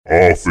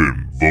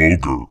often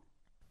vulgar,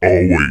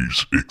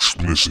 always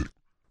explicit,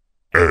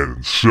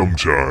 and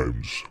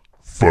sometimes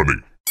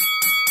funny.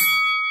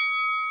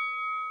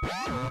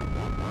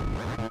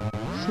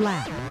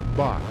 Slap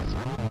Box.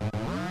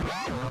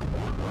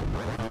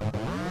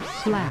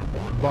 slap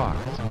Box.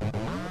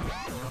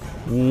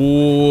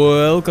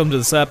 Welcome to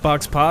the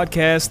Slapbox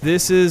Podcast.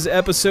 This is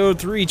episode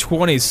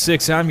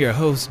 326. I'm your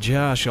host,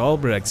 Josh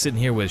Albrecht, sitting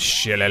here with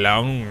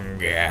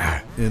Shilalong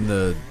In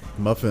the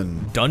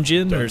muffin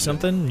Dungeon or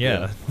something?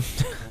 Yeah.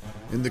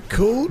 in the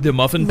cold The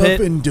Muffin Pit?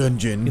 muffin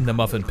dungeon. In the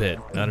Muffin Pit.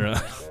 I don't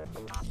know.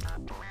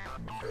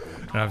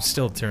 I'm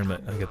still turning my,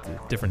 I got the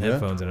different Yeah?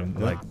 headphones and I'm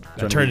Yeah. like, I Trying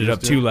to turned get it up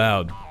used to too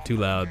loud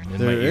in my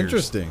They're ears.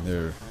 interesting.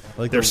 They're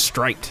like They're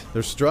striped.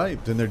 they're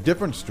striped and they're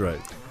different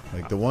striped.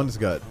 Like the one's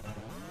got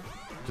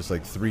just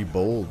like 3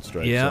 bold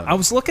stripes. Yeah, on I it.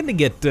 was looking to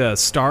get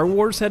Star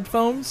Wars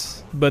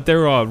headphones, but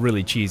they're all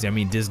really cheesy. I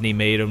mean, Disney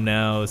made them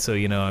now, so,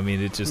 you know, I mean,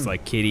 it's just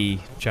like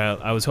kiddie child.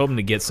 I was hoping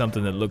to get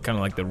something that looked kind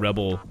of like the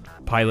Rebel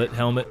pilot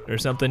helmet or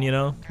something, you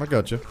know? I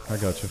got you.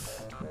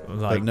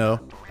 Like, But no,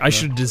 I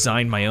should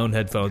design my own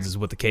headphones is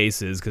what the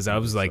case is, because I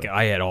was like,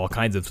 I had all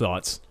kinds of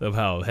thoughts of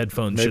how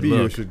headphones maybe should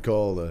you look. should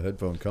call the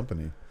headphone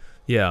company.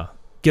 Yeah.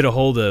 Get a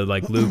hold of,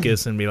 like,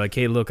 Lucas and be like,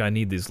 hey, look, I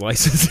need these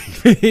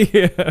licensing.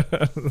 Yeah.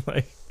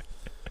 Like,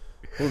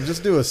 Well,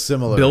 just do a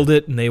similar. build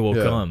it and they will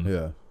yeah, come,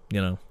 Yeah,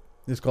 you know?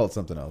 just call it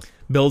something else.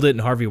 Build it and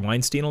Harvey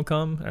Weinstein will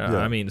come. Yeah.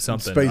 I mean,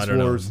 something. Space I don't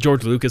Wars. know.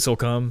 George Lucas will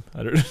come.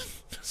 I don't.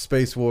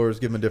 Space Wars.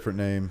 Give them a different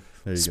name.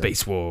 There you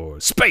Space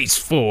Wars. Space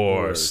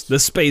Force. Wars. The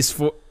Space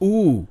Force.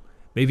 Ooh.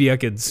 Maybe I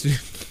could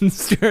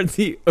start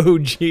the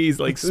OGs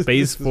like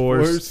Space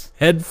Force Force.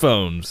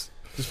 headphones.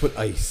 go. Just put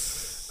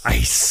ice.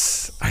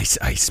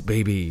 Ice,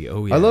 baby.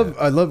 Oh yeah. I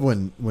love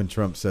when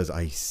Trump says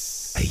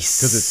ice. Ice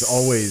because it's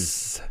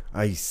always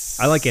ice.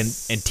 I like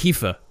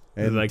Antifa.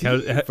 Like how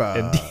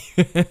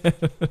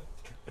Antifa.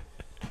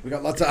 We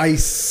got lots of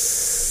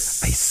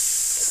ice.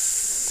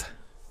 ice.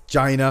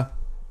 China.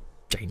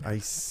 China.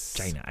 Ice.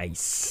 China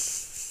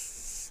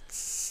ice.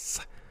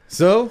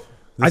 So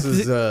this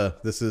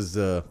I is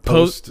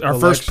Post our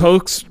first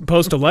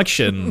post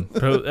election.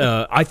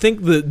 I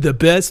think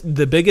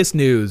the biggest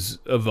news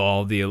of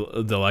all the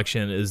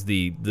election is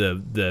the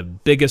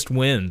biggest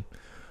win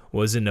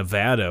was in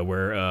Nevada,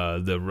 where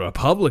the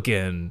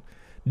Republican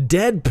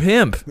dead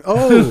pimp.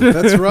 Oh,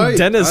 that's right.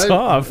 Dennis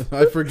Hoff.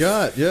 I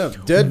forgot. Yeah,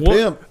 dead What-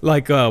 pimp.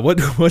 Like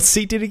what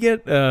seat did he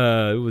get?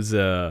 It was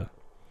Oh,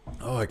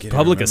 I can't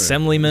public remember.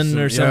 assemblyman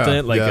or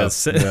something. Like yeah,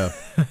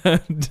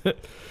 a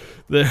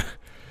yeah.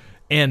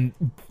 and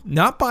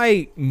not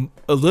by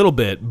a little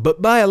bit,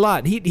 but by a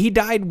lot. He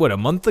died a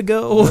month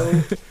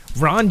ago.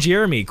 Ron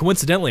Jeremy,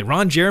 coincidentally,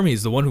 Ron Jeremy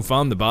is the one who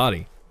found the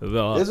body.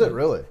 Is it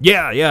really?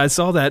 Yeah, I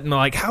saw that, and I'm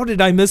like, how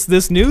did I miss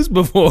this news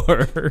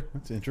before?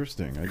 That's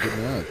interesting. I did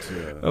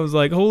not. I was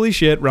like, holy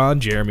shit, Ron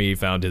Jeremy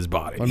found his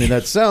body. I mean,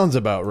 that sounds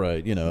about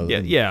right. You know.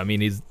 yeah. I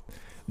mean,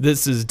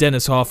 this is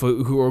Dennis Hoff,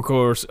 who of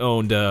course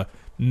owned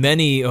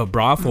many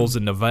brothels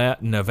in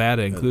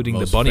Nevada, including the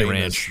most Bunny famous,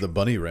 Ranch. The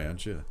Bunny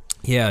Ranch. Yeah.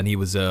 Yeah, and he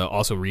was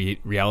also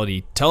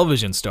reality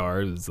television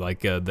star. It was like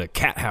the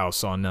Cat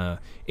House on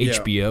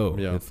HBO.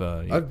 Yeah. If,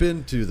 I've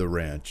been to the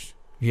ranch.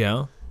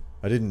 yeah.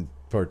 I didn't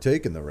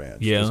partake in the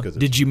ranch. Yeah. Just 'cause it's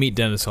Did you meet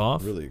Dennis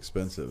Hoff? really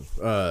expensive.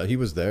 He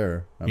was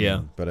there. I Yeah.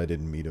 mean, but I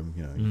didn't meet him.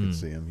 You know, you could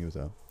see him. He was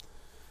out.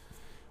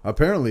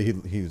 Apparently,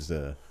 he was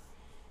a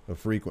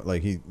frequent.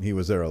 Like he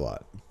was there a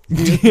lot.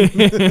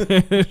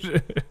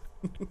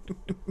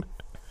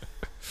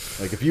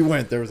 Like if you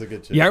went, there was a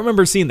good chance. Yeah, I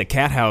remember seeing the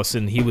Cat House,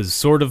 and he was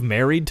sort of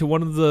married to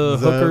one of the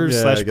Is that- hookers yeah,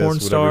 I slash guess, porn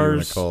whatever you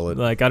wanna stars. call it.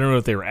 Like I don't know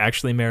if they were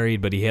actually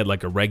married, but he had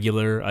like a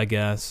regular, I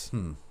guess.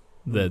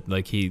 That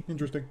like he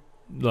Interesting.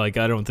 like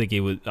I don't think he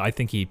was. I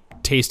think he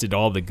tasted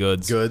all the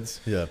goods. Goods.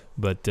 Yeah.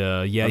 But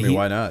yeah, I mean,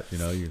 why not? You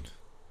know, you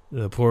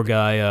the poor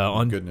guy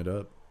gooding it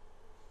up.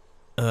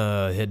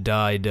 had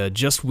died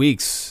just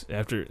weeks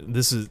after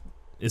this is.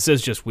 It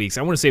says just weeks.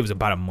 I want to say it was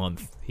about a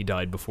month. He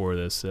died before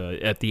this,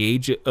 at the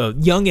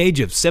young age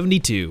of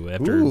 72,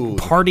 after Ooh.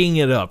 partying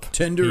it up.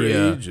 Tender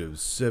Yeah. age of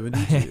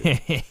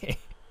 72.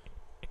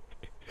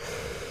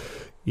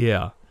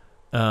 Yeah.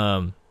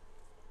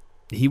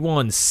 He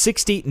won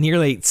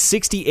nearly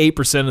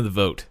 68% of the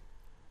vote.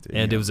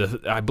 And it was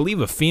I believe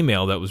a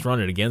female that was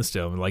running against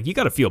him. Like, you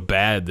got to feel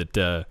bad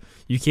that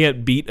you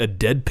can't beat a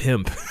dead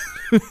pimp.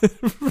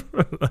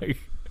 Like,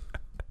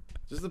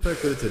 Just the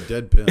fact that it's a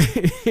dead pimp.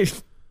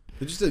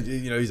 It just said,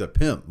 you know, he's a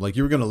pimp. Like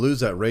you were going to lose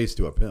that race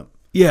to a pimp,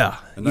 yeah,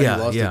 and now yeah,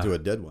 you lost yeah. it to a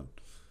dead one.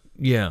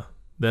 Yeah,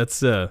 that's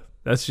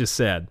just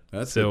sad.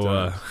 That's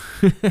so.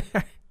 good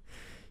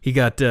He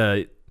got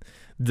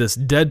this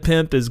dead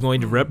pimp is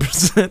going to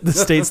represent the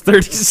state's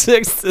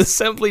 36th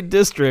Assembly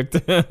District.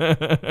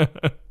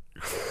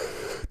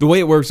 The way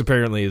it works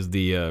apparently is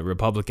the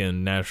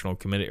Republican National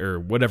Committee or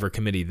whatever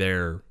committee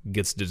there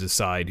gets to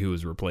decide who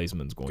his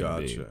replacement's going to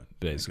be,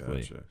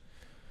 basically. Gotcha.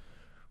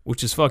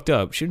 Which is fucked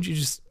up. Shouldn't you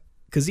just?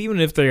 Because even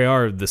if they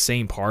are the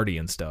same party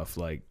and stuff,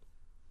 like,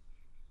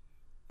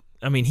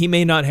 I mean, he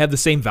may not have the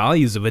same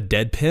values of a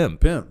dead pimp.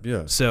 Pimp,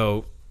 yeah.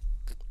 So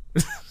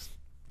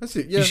That's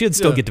it. You should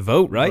still get to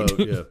vote, right?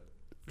 Vote, yeah.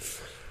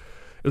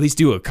 At least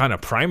do a kind of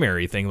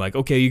primary thing, like,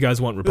 okay, you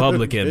guys want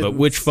Republican, but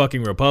which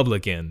fucking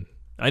Republican?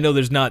 I know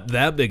there's not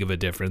that big of a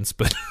difference,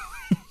 but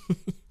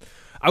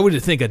I would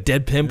think a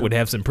dead pimp would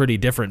have some pretty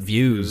different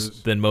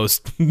views than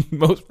most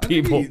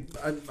people.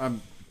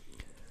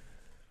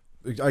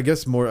 I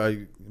guess more.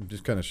 I'm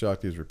just kind of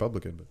shocked he was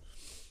Republican, but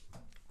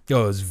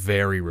Oh, it was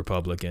very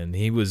Republican.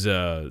 He was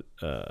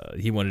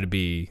he wanted to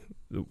be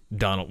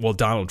Donald. Well,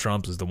 Donald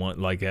Trump is the one.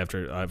 Like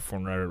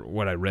from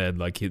what I read,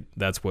 like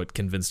that's what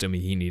convinced him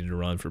he needed to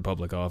run for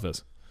public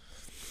office.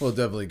 well, it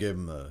definitely gave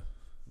him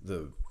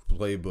the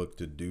playbook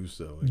to do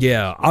so.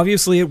 Yeah,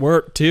 obviously it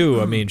worked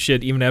too. I mean,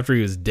 shit. Even after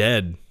he was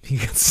dead, he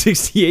got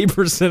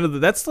 68% of the.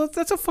 That's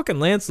a fucking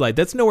landslide.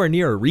 That's nowhere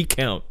near a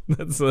recount.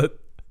 That's a.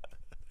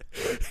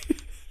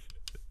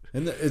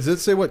 And does it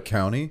say what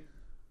county?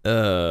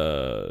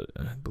 I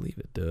believe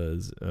it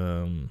does.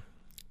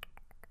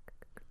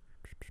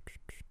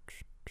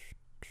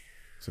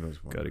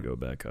 Got to go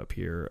back up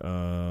here.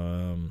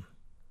 Well,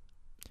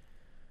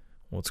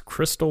 it's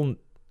Crystal.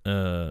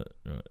 Oh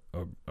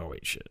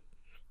wait, shit.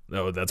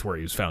 Oh, that's where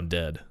he was found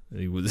dead.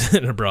 He was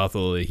in a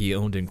brothel he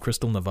owned in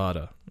Crystal,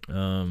 Nevada.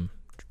 The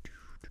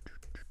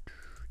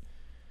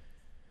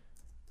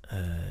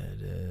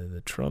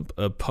Trump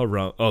of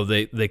Pahrump. Oh,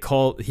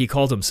 he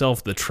called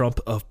himself the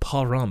Trump of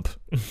Pahrump.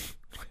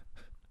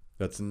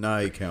 That's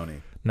Nye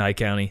County. Nye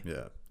County.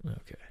 Yeah.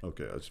 Okay. I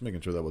was just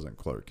making sure that wasn't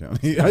Clark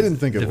County. I didn't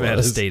think it Nevada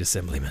was. State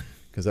Assemblyman.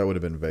 Because that would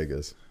have been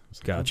Vegas.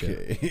 Gotcha.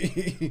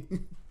 Okay.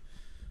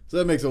 So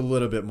that makes a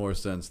little bit more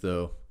sense,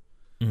 though.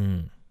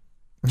 Let's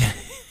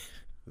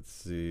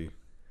see.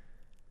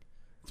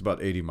 It's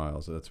about 80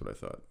 miles. So that's what I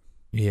thought.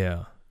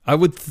 Yeah. I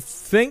would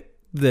think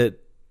that,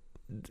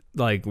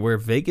 like, where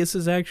Vegas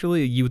is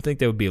actually, you would think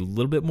that would be a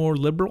little bit more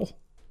liberal.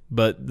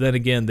 But then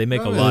again, they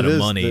make a lot of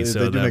money. They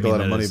do make a lot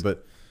of money,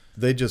 but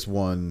they just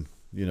won.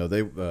 You know,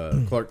 they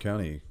Clark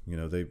County. You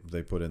know,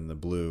 they put in the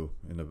blue.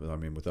 I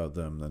mean, without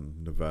them, then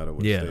Nevada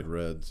would have stayed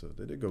red. So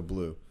they did go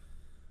blue.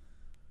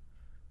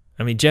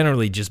 I mean,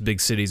 generally, just big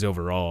cities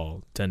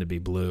overall tend to be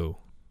blue,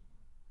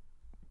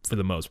 for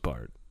the most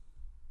part,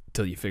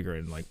 until you figure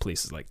in like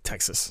places like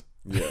Texas.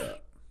 Yeah.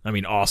 I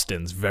mean,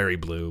 Austin's very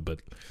blue, but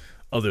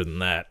other than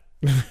that,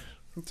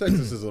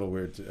 Texas is a little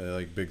weird.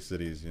 Like big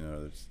cities, you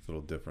know, it's a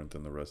little different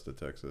than the rest of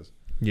Texas.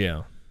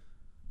 yeah.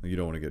 You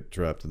don't want to get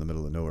trapped in the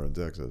middle of nowhere in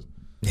Texas.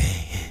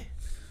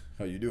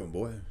 How you doing,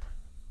 boy?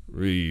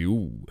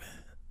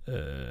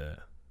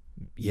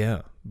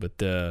 Yeah, but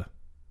that's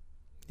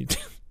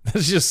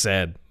just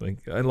sad.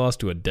 Like, I lost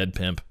to a dead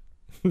pimp.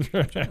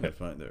 Trying to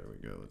find. There we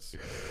go. Let's see.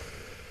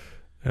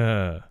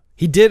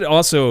 He did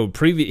also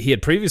he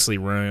had previously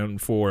run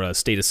for a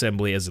state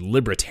assembly as a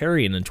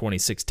libertarian in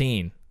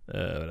 2016.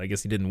 I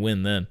guess he didn't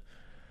win then.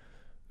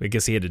 I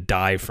guess he had to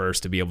die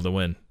first to be able to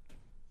win.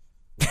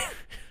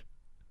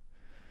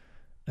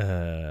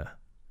 I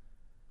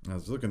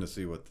was looking to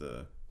see what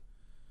so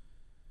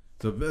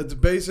it's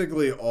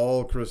basically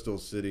all Crystal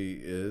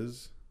City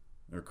is,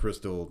 or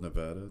Crystal,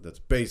 Nevada. That's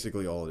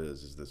basically all it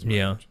is this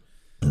ranch.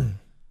 Yeah.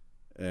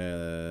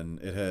 And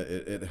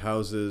it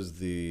houses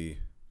the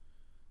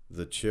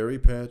Cherry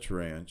Patch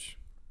Ranch,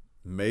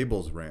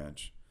 Mabel's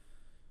Ranch,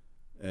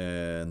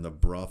 and the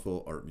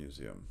Brothel Art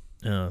Museum.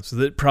 So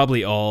that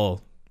probably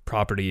all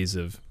properties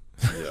of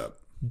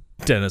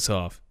Dennis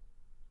Hoff.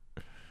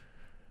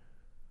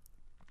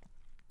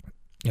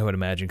 I would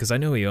imagine, because I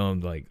know he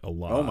owned like a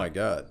lot. Oh my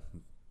God!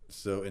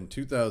 So in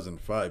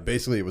 2005,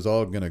 basically it was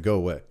all going to go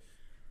away.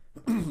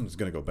 It was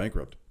going to go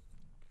bankrupt.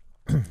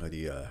 But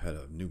he had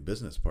a new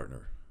business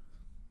partner,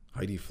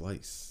 Heidi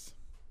Fleiss.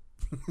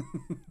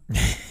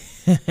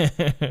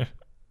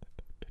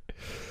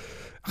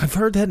 I've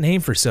heard that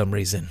name for some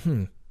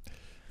reason.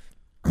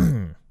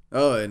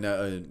 Oh, and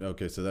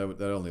okay, so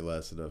that only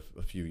lasted a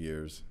few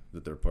years,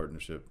 that their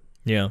partnership.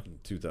 Yeah. In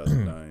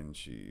 2009,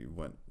 she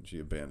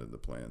abandoned the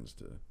plans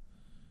to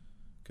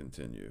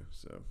continue.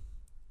 So.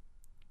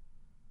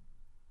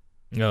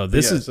 No,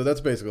 so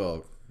that's basically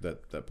all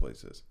that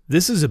place is.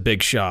 This is a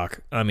big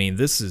shock. I mean,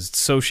 this is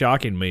so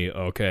shocking to me.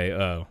 Okay,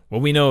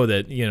 well, we know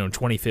that, in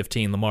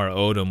 2015, Lamar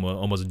Odom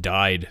almost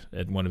died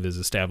at one of his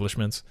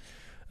establishments.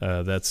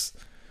 That's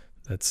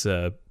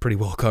pretty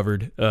well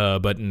covered.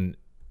 But in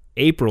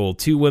April,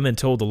 2 women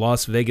told the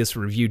Las Vegas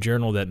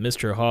Review-Journal that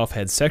Mr. Hoff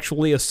had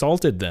sexually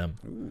assaulted them.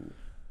 Ooh.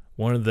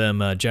 One of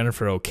them,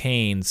 Jennifer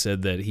O'Kane,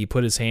 said that he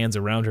put his hands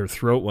around her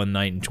throat one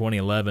night in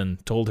 2011,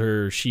 told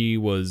her she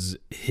was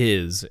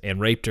his,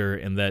 and raped her,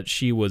 and that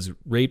she was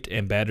raped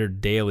and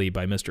battered daily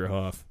by Mr.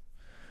 Hoff.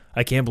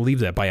 I can't believe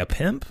that. By a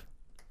pimp?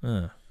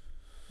 Yeah,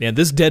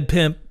 this dead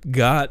pimp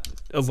got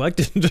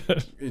elected.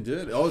 He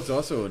did. Oh, it's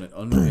also an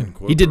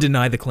unincorporated... He did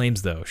deny the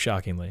claims, though,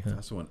 shockingly. It's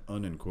also an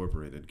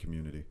unincorporated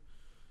community.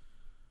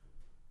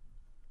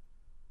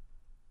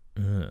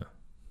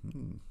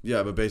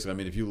 Yeah, but basically, I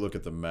mean, if you look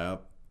at the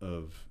map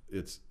of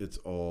it's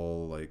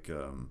all like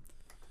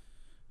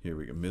here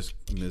we go, Miss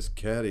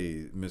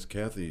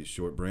Kathy's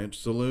Short Branch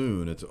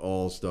Saloon. It's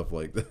all stuff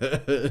like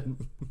that.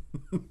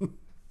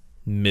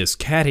 Miss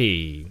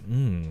Catty.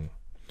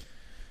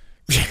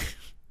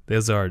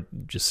 Those are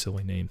just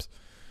silly names.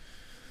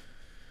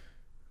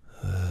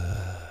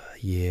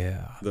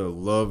 Yeah. The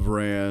Love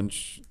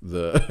Ranch.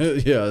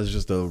 It's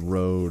just a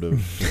road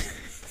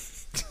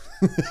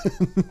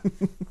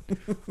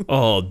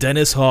of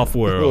Dennis Hoff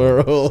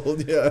world.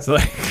 world. Yeah. It's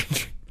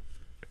like,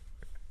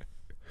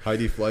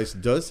 Heidi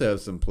Fleiss does have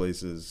some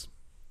places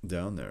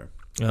down there.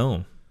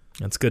 oh,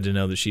 that's good to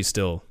know that she's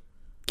still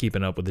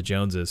keeping up with the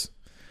Joneses.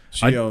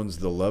 She owns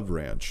the Love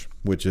Ranch,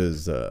 which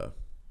is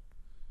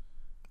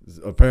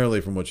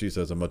apparently, from what she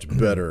says, a much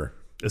better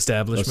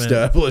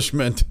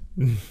establishment.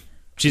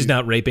 She's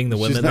not raping the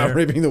women. She's not there.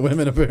 raping the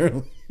women,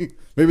 apparently.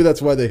 Maybe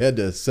that's why they had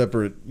to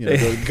separate,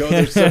 go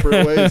their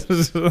separate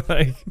ways.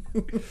 Like,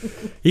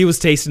 he was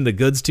tasting the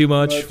goods too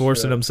much,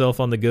 forcing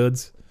himself on the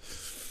goods.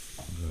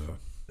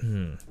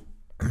 I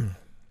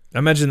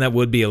imagine that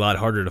would be a lot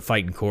harder to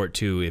fight in court,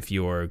 too, if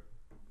you're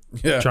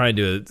trying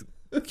to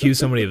accuse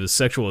somebody of a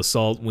sexual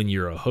assault when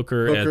you're a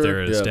hooker at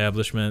their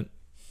establishment.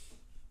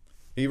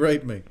 He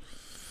raped me.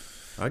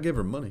 I give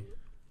her money.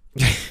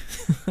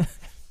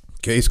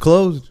 Case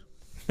closed.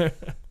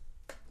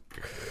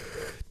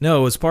 No,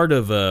 it was part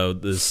of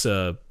this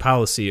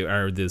policy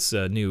or this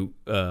new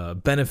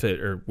benefit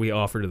or we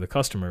offer to the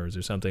customers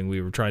or something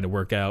we were trying to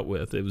work out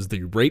with. It was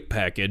the rape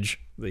package.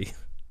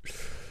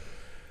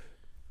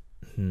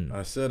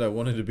 I said I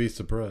wanted to be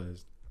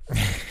surprised.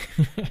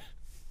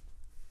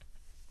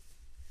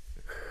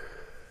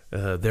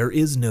 There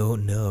is no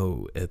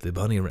no at the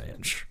Bunny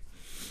Ranch.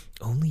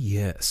 Only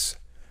yes.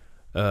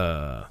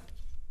 But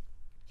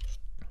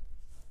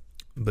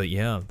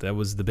yeah, that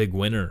was the big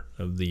winner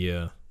of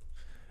the.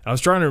 I was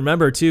trying to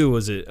remember too.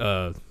 Was it?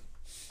 I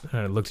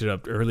looked it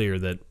up earlier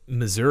that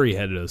Missouri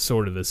had a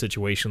sort of a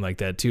situation like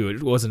that too.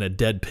 It wasn't a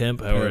dead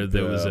pimp, however,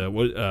 there was it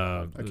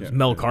was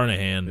Mel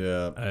Carnahan.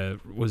 Yeah,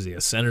 was he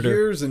a senator?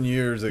 Years and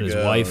years ago. His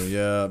wife.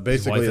 Yeah,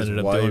 basically his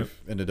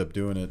wife ended up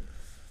doing it.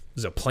 It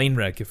was a plane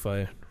wreck, if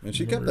I. And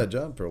she kept that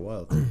job for a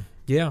while. Too.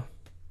 Yeah.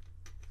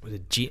 Was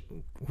it Jean?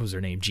 What was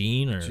her name?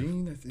 Jean or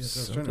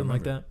something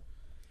like that?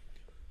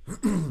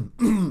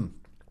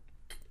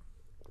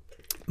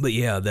 But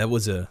yeah, that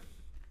was a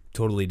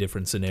totally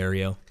different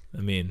scenario.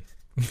 I mean,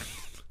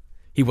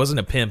 he wasn't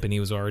a pimp and he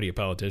was already a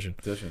politician.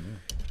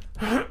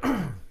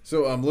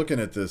 So I'm looking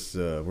at this.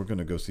 We're going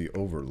to go see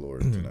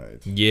Overlord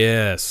tonight.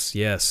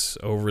 Yes,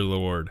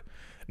 Overlord.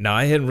 Now,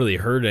 I hadn't really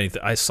heard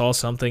anything. I saw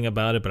something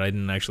about it, but I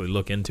didn't actually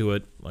look into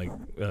it like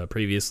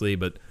previously.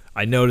 But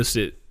I noticed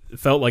it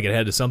felt like it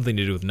had something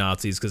to do with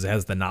Nazis because it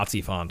has the Nazi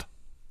font.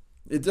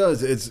 It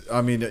does.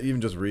 I mean,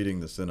 even just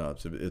reading the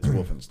synopsis, it's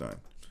Wolfenstein.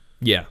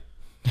 Yeah.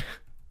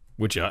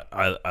 Which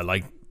I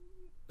like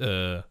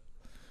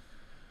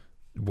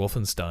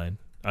Wolfenstein.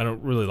 I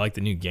don't really like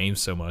the new game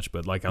so much,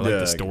 but like I like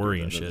the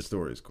story and shit. The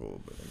story's cool,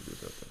 but I agree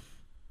with that.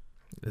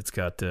 It's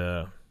got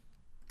I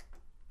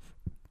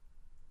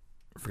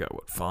forgot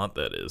what font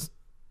that is.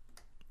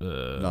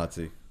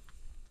 Nazi.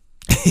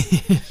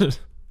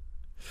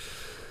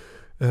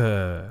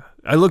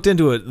 I looked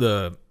into it.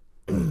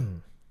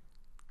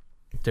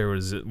 There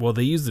was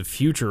they use the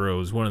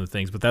Futuro as one of the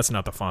things, but that's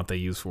not the font they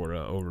use for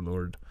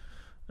Overlord.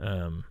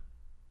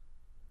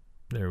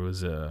 There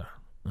was oh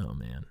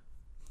man.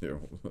 Yeah.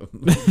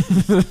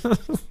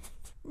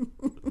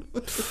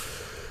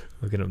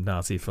 Looking up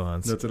Nazi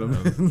fonts. That's what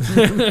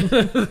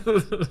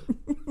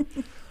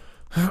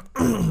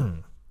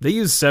I'm. They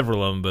used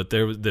several of them, but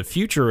the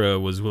Futura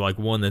was like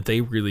one that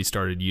they really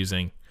started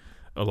using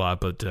a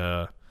lot. But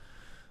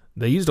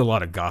they used a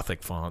lot of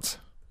Gothic fonts.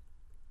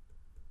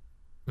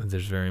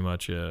 There's very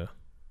much yeah,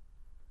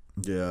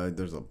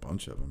 there's a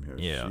bunch of them here.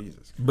 Yeah,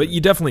 Jesus but you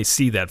definitely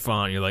see that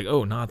font. You're like,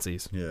 oh,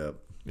 Nazis. Yeah,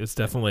 it's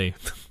definitely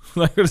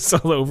like a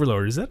solo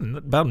Overlord. Is that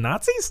about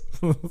Nazis?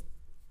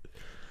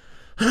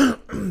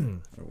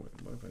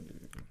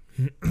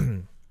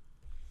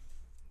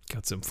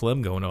 Got some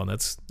phlegm going on.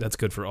 That's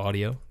good for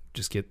audio.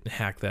 Just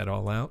hack that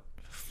all out.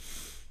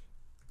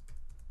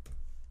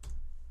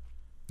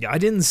 Yeah, I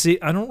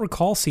don't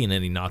recall seeing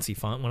any Nazi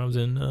font when I was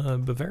in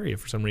Bavaria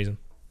for some reason.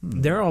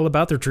 They're all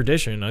about their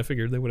tradition. I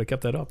figured they would have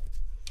kept that up.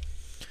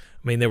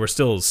 I mean, they were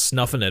still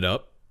snuffing it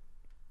up.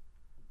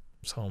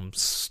 So I'm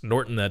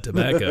snorting that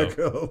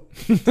tobacco.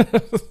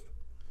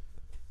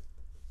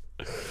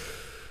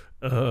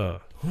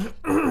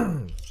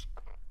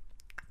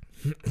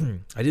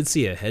 I did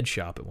see a head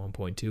shop at one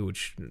point too,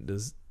 which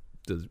does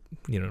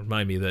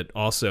remind me that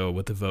also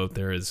with the vote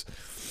there is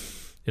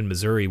in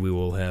Missouri we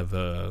will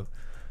have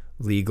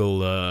legal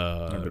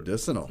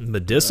medicinal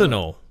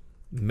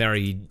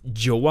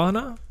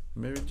marijuana.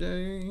 Mary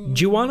Jane.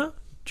 Juana?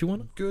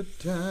 Good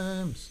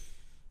times.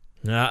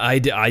 I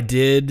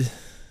did.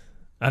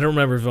 I don't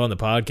remember if on the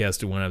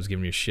podcast or when I was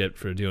giving you shit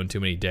for doing too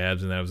many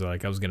dabs, and I was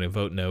like, I was going to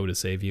vote no to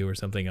save you or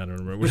something. I don't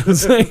remember what I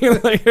was saying.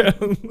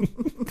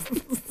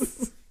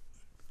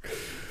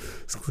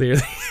 It's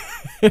clearly.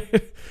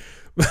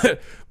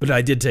 But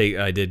I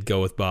did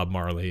go with Bob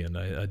Marley, and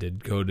I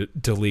did go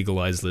to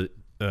legalize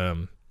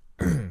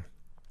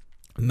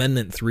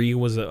Amendment 3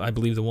 was, I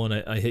believe, the one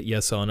I hit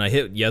yes on. I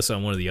hit yes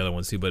on one of the other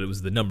ones, too, but it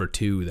was the number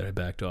 2 that I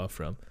backed off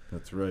from.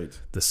 That's right.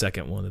 The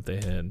second one that they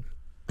had.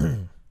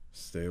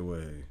 Stay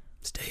away.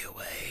 Stay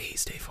away.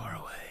 Stay far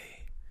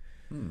away.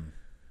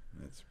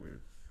 That's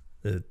weird.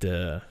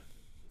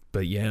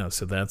 But yeah,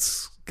 so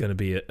that's going to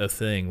be a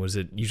thing. Was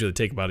it usually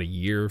take about a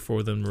year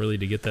for them really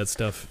to get that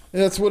stuff?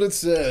 That's what it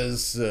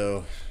says,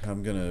 so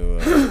I'm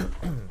gonna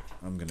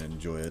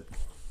enjoy it.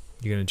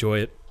 You're going to enjoy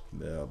it?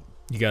 Yeah.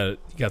 You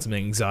got some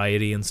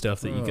anxiety and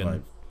stuff that you can... My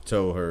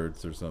toe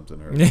hurts or something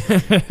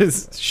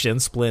hurts. Shin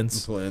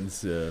splints.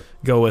 Splints, yeah.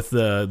 Go with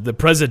the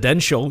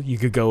presidential. You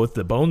could go with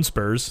the bone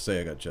spurs.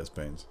 Say I got chest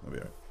pains. I'll be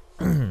all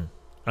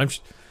right.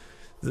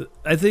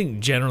 I think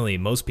generally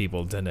most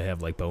people tend to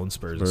have like bone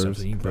spurs and stuff.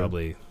 So you can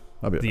probably...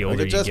 The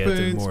older you get,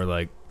 the more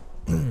like...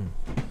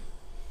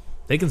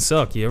 They can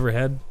suck. You ever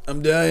had...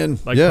 I'm dying.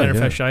 Like plantar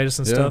fasciitis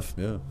and stuff?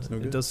 Yeah, it's no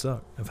good. It does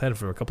suck. I've had it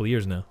for a couple of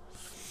years now.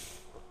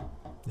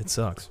 It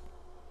sucks.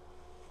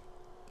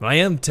 I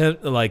am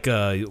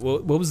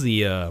what was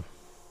the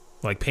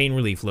like pain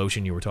relief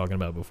lotion you were talking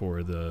about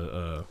before,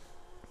 that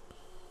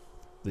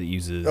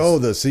uses the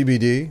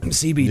CBD?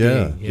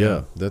 CBD.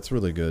 Yeah, that's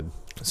really good.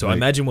 So I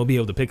imagine we'll be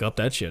able to pick up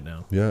that shit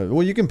now. Yeah,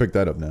 well, you can pick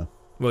that up now.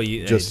 Well,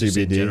 just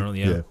CBD in general,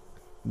 yeah.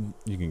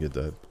 You can get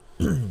that.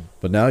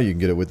 But now you can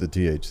get it with the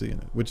THC in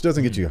it, which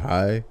doesn't get you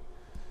high.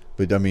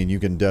 But I mean, you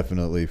can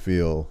definitely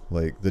feel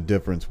like the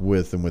difference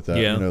with and without.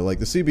 Yeah. You know, like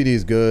the CBD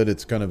is good.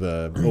 It's kind of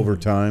over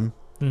time.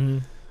 Mm-hmm.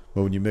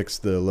 But when you mix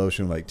the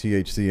lotion like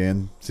THC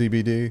and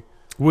CBD,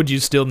 would you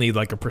still need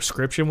like a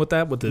prescription with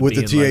that? With the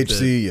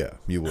THC, yeah,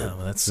 you would. Oh,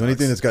 well, so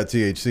anything that's got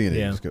THC in it,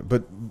 is good.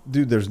 But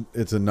dude,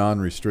 it's a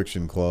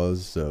non-restriction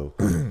clause, so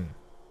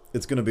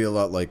it's going to be a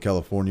lot like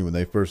California when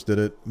they first did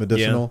it,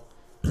 medicinal.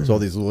 Yeah. So all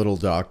these little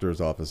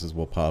doctors' offices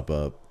will pop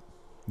up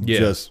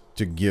just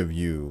to give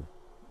you,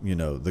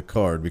 the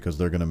card because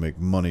they're going to make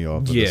money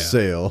off of the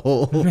sale.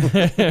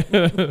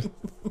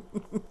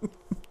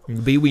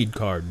 The weed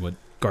card. What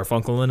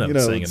Garfunkel ended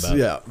up saying about.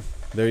 Yeah,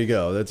 there you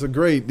go. That's a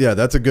great. Yeah,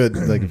 that's a good.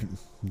 Like,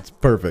 it's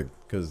perfect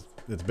because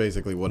it's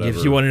basically whatever.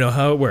 If you want to know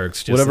how it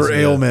works, just whatever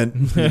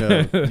ailment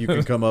you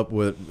can come up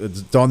with,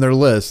 it's on their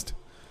list.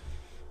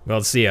 Well,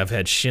 let's see. I've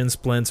had shin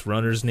splints,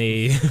 runner's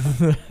knee,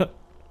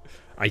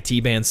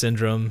 IT band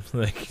syndrome,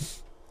 like.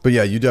 But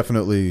yeah, you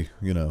definitely,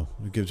 it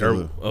gives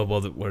you.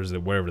 What is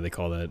it? Whatever they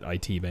call that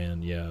IT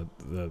band. Yeah,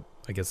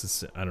 I guess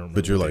it's. I don't know.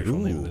 But you're like,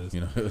 ooh,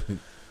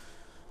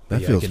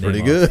 that yeah, feels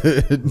pretty good.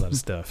 A lot of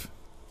stuff.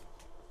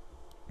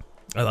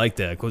 I like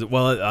that.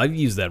 Well, I've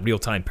used that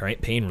real-time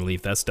pain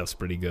relief. That stuff's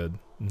pretty good,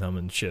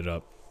 numbing shit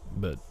up.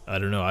 But I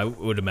don't know. I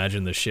would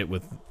imagine the shit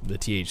with the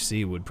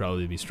THC would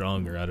probably be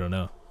stronger. I don't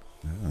know.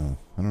 I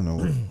don't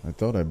know. I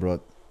thought I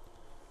brought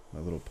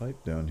my little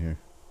pipe down here.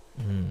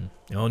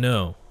 Oh,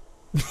 no.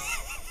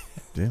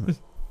 Damn it.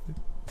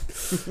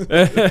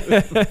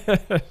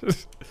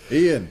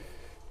 Ian.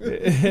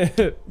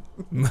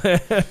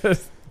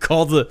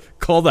 Call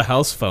the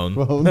house phone.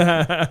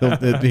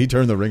 He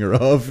turned the ringer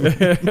off.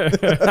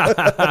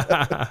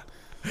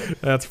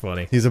 That's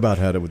funny. He's about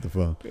had it with the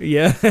phone.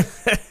 Yeah.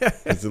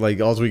 It's like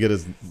all we get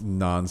is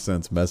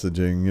nonsense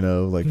messaging,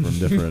 like from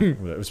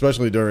different,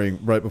 especially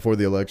right before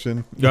the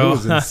election. It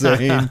was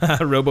insane.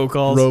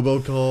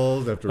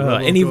 Robocalls after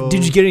robocalls.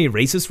 Did you get any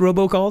racist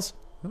robocalls?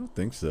 I don't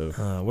think so.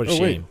 What a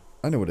shame. Wait.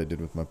 I know what I did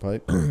with my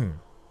pipe. You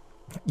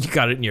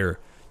got it in your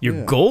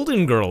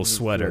Golden Girls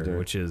sweater,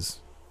 which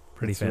is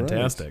pretty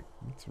fantastic.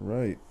 That's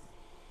right.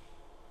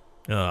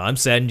 I'm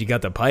saddened you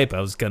got the pipe.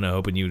 I was kind of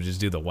hoping you would just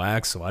do the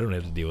wax so I don't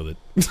have to deal with it.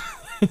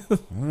 I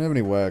don't have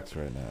any wax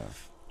right now.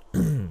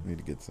 Need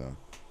to get some.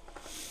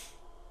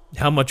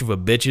 How much of a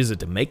bitch is it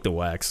to make the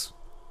wax?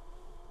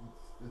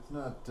 It's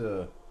not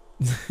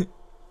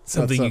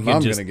something you can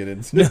I'm just gonna get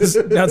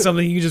into. not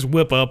something you can just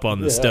whip up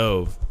on the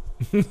stove.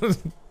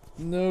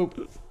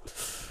 Nope.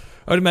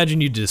 I would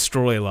imagine you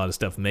destroy a lot of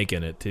stuff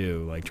making it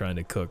too, like trying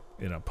to cook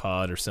in a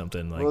pot or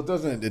something. Like, well, it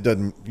doesn't.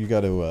 You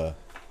got to.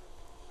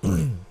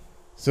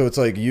 So it's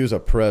like use a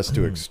press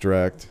to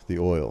extract the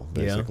oil,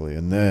 basically,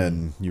 and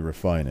then you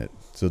refine it.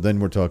 So then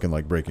we're talking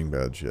like Breaking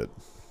Bad shit.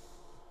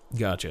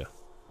 Gotcha.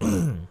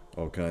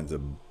 All kinds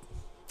of.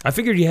 I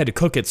figured you had to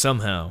cook it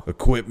somehow.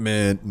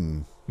 Equipment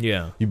and.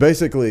 Yeah. You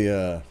basically.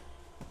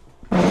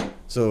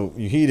 So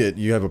you heat it.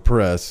 You have a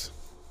press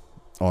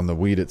on the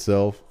wheat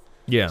itself.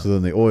 Yeah. So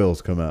then the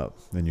oils come out.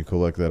 Then you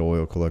collect that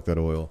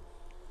oil,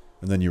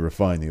 and then you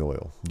refine the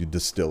oil. You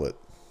distill it.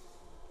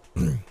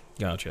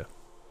 Gotcha.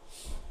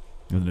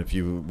 And if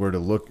you were to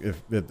look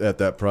at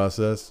that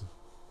process,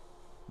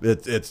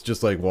 it's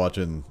just like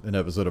watching an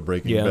episode of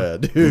Breaking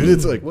Bad, dude.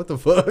 It's like, what the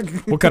fuck?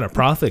 What kind of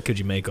profit could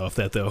you make off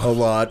that, though? A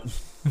lot.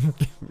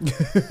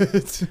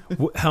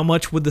 How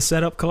much would the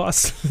setup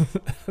cost?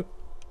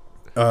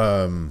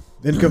 In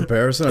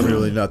comparison, I'm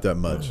really not that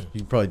much. You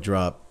can probably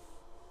drop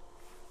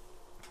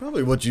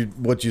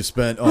what you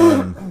spent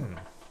on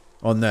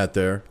that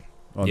there,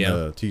 on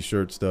the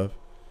t-shirt stuff.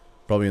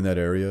 Probably in that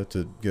area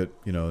to get,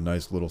 a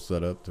nice little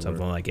setup.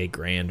 Something like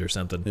 $8,000 or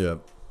something. Yeah.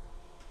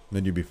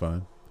 Then you'd be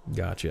fine.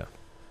 Gotcha.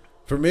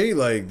 For me,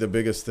 like the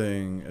biggest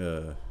thing,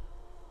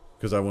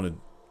 because I want to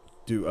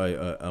do,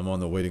 I'm on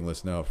the waiting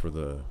list now for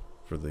the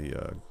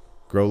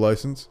grow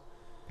license,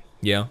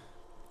 Yeah.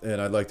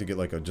 and I'd like to get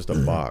like just a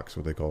box,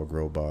 what they call a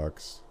grow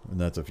box, and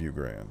that's a few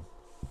grand.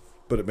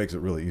 But it makes it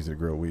really easy to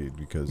grow weed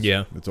because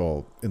it's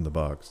all in the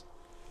box.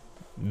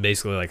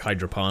 Basically, like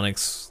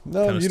hydroponics.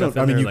 No, kind of you stuff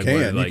don't. I in mean, there? you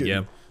Like, can. Like, You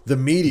can yeah. The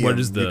medium, What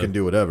is you can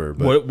do whatever.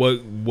 But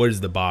What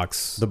is the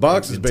box? the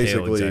box is entail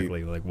basically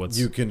exactly like what's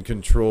you can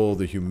control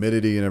the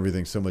humidity and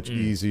everything so much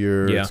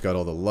easier. Yeah. It's got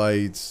all the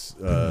lights.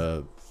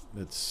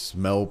 It's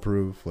smell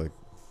proof. Like,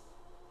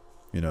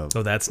 you know.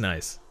 Oh, that's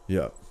nice.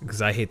 Yeah.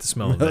 Because I hate the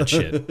smell of that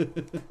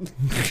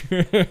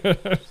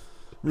shit.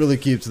 Really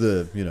keeps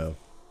the,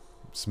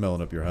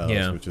 smelling up your house,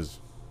 Yeah. which is,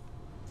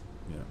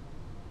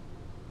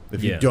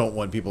 if you don't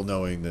want people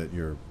knowing that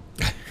you're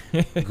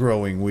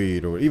growing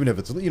weed, or even if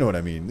it's, you know what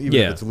I mean, even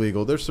if it's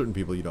legal, there's certain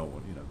people you don't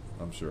want,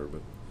 I'm sure,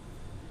 but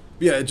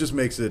yeah, it just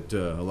makes it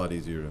a lot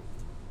easier to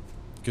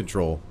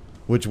control,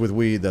 which with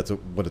weed, that's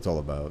what it's all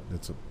about.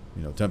 It's,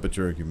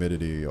 temperature,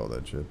 humidity, all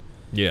that shit.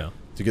 Yeah.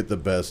 To get the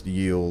best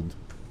yield.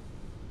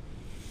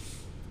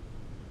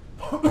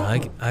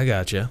 I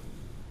gotcha.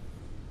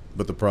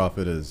 But the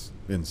profit is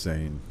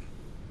insane.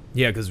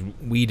 Yeah, because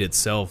weed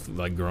itself,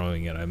 like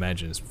growing it, I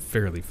imagine is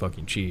fairly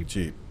fucking cheap.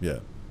 Cheap, yeah.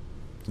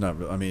 It's not.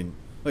 I mean,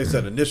 like I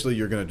said, initially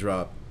you're going to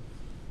drop.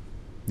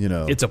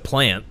 It's a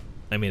plant.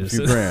 I mean, a it's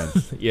few grand.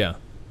 Yeah.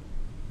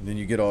 And then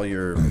you get all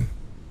your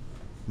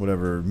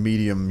whatever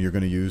medium you're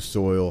going to use,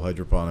 soil,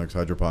 hydroponics.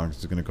 Hydroponics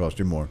is going to cost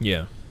you more.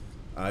 Yeah.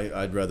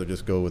 I'd rather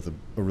just go with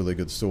a really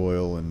good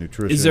soil and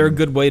nutrition. Is there a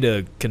good way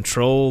to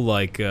control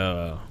like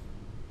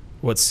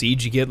what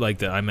seeds you get? Like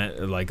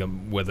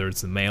whether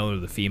it's the male or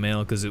the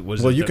female? Because it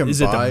was. Well,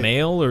 Is it the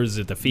male or is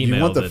it the female?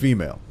 You want the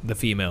female. The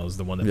female is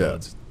the one that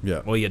buds.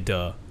 Yeah. Well, yeah,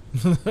 duh.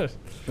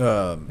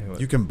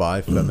 You can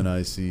buy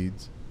feminized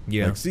seeds.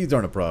 Yeah. Like, seeds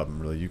aren't a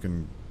problem, really. You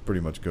can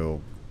pretty much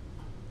go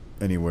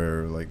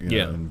anywhere,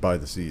 and buy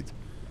the seeds.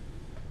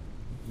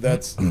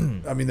 That's,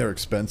 I mean, they're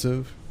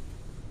expensive.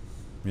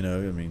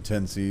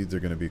 10 seeds are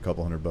going to be a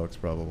couple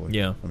 $100 probably.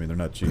 Yeah. I mean, they're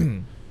not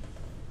cheap.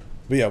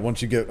 But yeah,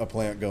 once you get a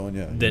plant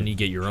going, then you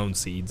get your own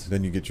seeds.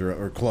 Then you get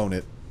or clone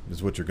it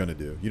is what you're going to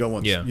do. You don't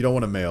want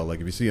a male. Like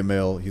if you see a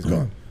male, he's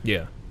gone.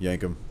 Yeah.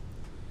 Yank him.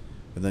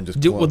 And then just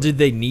did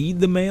they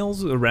need the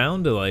males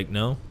around to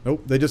no?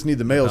 Nope, they just need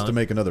the males to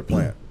make another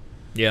plant.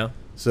 Yeah.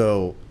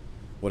 So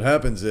what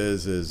happens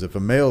is if a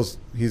male's,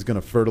 he's going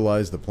to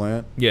fertilize the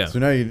plant. Yeah. So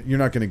now you're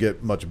not going to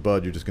get much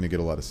bud, you're just going to get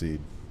a lot of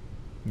seed.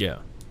 Yeah.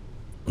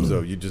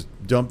 So you just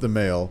dump the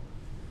male.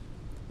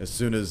 As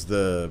soon as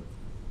the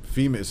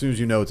female, as soon as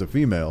you know it's a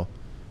female,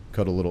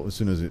 cut a little. As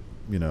soon as it,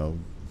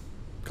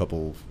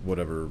 couple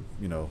whatever,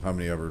 how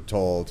many ever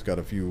tall, it's got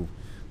a few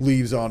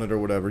leaves on it or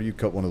whatever. You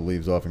cut one of the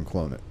leaves off and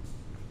clone it.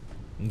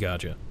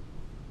 Gotcha.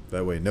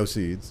 That way, no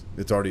seeds.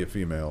 It's already a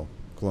female.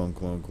 Clone,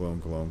 clone,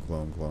 clone, clone,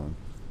 clone, clone.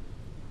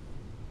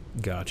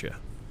 Gotcha.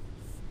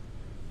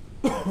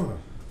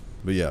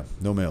 But yeah,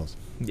 no males.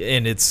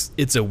 And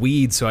it's a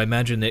weed, so I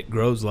imagine it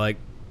grows like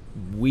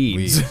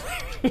weeds.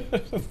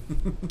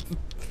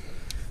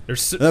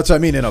 That's what I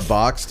mean. In a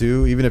box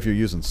too, even if you're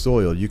using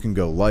soil, you can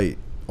go light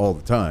all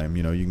the time.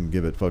 You can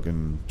give it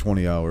fucking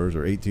 20 hours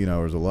or 18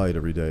 hours of light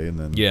every day, and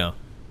then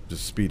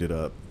just speed it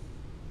up.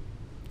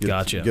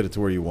 Get it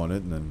to where you want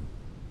it, and then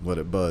let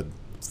it bud.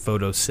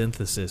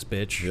 Photosynthesis,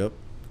 bitch. Yep.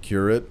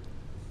 Cure it.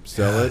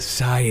 Sell it.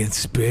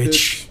 Science,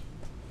 bitch.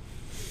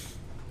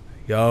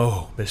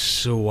 Yo,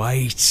 Mr.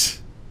 White.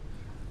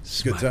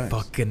 It's good my times.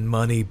 Fucking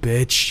money,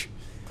 bitch.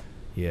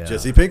 Yeah.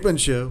 Jesse Pinkman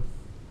show.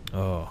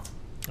 Oh,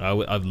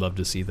 I'd love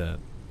to see that.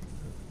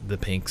 The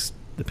Pinkster.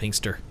 The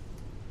Pinkster.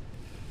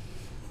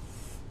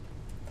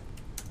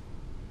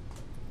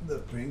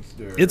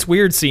 It's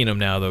weird seeing him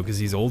now though, because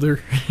he's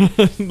older.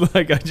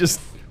 Like I just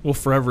will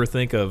forever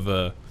think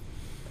of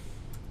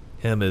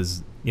him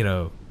as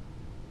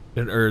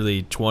in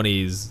early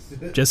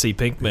 20s Jesse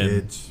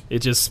Pinkman. Bitch. It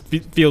just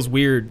feels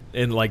weird,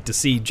 and like to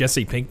see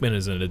Jesse Pinkman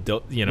as an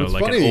adult, What's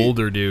like funny, an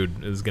older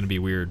dude is gonna be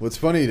weird. What's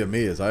funny to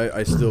me is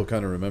I still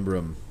kind of remember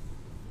him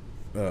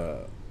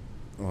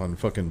on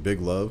fucking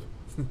Big Love.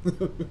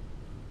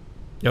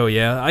 Oh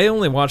yeah, I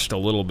only watched a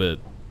little bit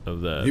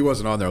of that. He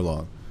wasn't on there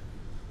long.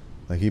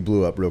 Like he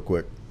blew up real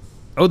quick.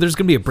 Oh, there's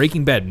gonna be a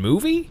Breaking Bad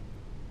movie?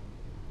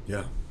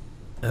 Yeah.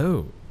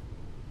 Oh,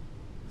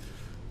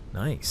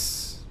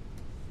 nice.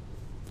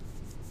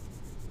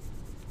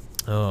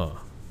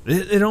 Oh,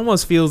 it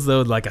almost feels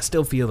though like I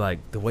still feel like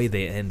the way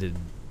they ended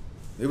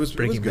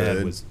Breaking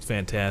Bad was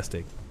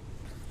fantastic.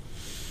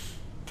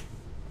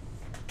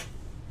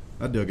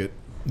 I dug it.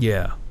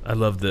 Yeah, I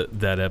loved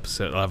that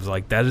episode. I was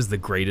like, that is the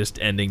greatest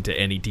ending to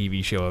any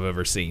TV show I've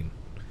ever seen.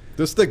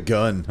 Just the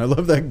gun. I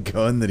love that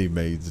gun that he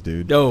made,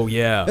 dude. Oh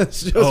yeah.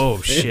 It's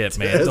just shit,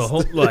 man. The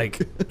whole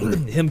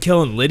him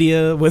killing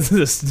Lydia with the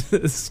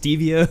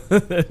stevia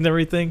and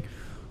everything.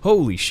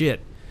 Holy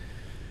shit.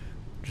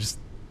 Just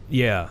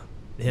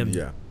him.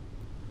 Yeah.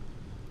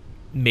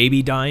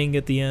 Maybe dying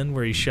at the end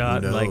where he's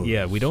shot. Like,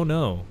 yeah, we don't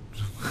know.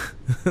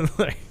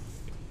 Like,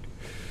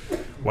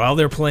 while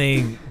they're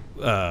playing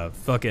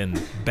fucking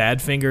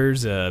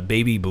Badfinger's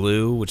Baby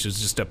Blue, which is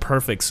just a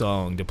perfect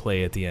song to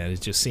play at the end.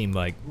 It just seemed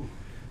like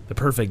the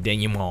perfect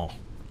denouement.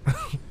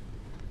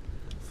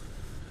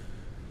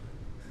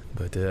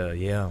 But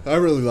yeah, I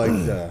really liked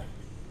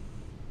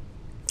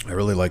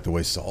the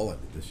way Saul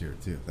ended this year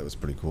too. That was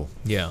pretty cool.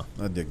 yeah.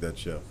 I dig that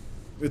show.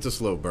 It's a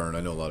slow burn. I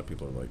know a lot of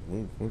people are like,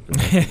 "Well,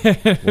 okay.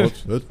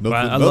 Nothing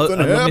I love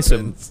me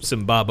happens."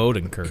 some Bob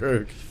Odenkirk.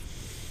 Kirk.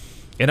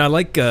 And I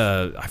like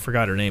I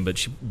forgot her name,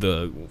 but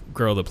the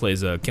girl that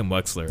plays Kim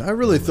Wexler. I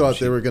really thought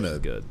She- they were gonna she's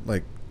good.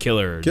 like Kill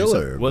her. kill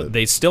her, Well, but-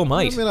 they still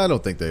might. I mean, I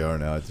don't think they are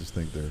now. I just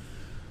think they're.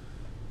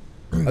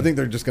 I think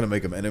they're just gonna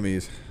make them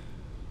enemies.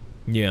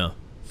 Yeah.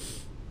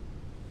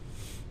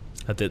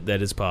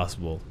 That is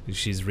possible.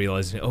 She's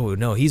realizing, oh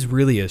no, he's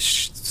really a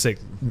sick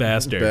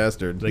bastard.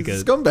 Like Like a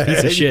a scumbag.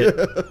 piece of shit.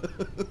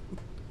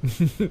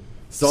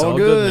 It's all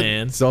good,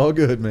 man. It's all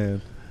good,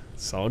 man.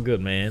 It's all good,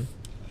 man.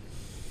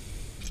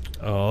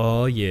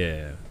 Oh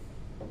yeah.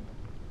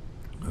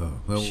 Oh,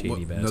 well, Shady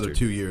another bastard.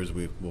 2 years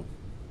we'll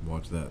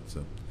watch that.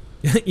 So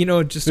You know,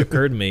 it just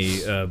occurred to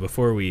me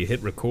before we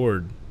hit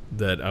record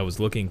that I was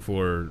looking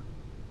for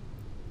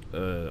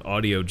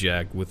audio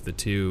jack with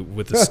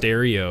the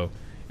stereo,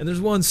 and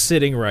there's one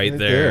sitting right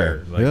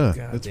there. Like, yeah,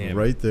 God it's damn.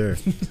 right there.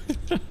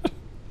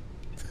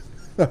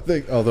 I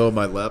think, although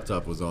my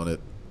laptop was on it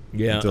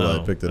Yeah, until I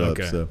picked it up.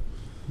 okay. So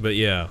But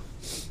yeah,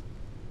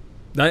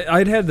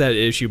 I'd had that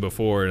issue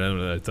before,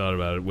 and I thought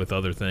about it with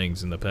other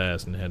things in the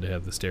past, and had to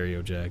have the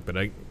stereo jack. But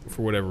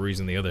for whatever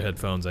reason, the other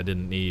headphones, I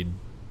didn't need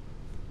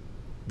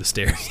the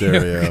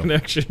stereo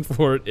connection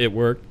for it. It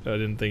worked. I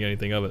didn't think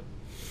anything of it.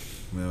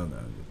 no,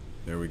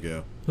 there we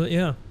go. But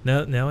yeah,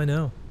 now I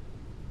know.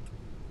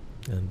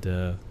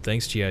 And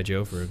thanks G.I.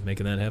 Joe for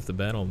making that half the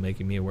battle,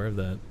 making me aware of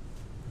that.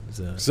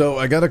 So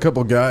I got a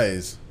couple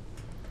guys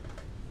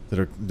that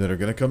are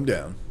gonna come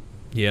down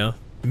Yeah.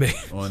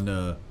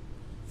 on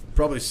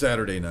probably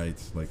Saturday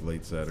nights, like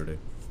late Saturday,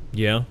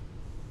 Yeah.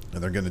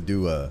 and they're gonna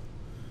do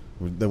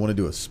they want to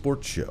do a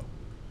sports show.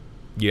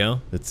 Yeah.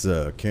 It's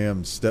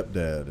Cam's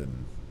stepdad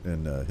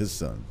and his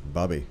son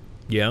Bobby.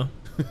 Yeah.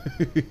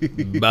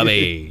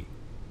 Bobby.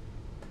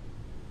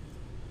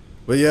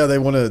 But yeah, they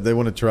want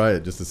to try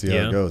it just to see how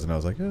Yeah. it goes, and I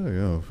was like,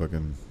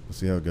 fucking, we'll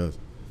see how it goes.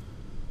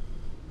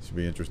 Should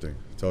be interesting.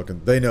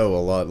 They know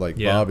a lot. Like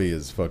Yeah. Bobby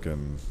is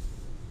fucking.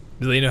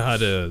 Do they know how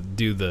to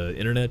do the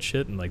internet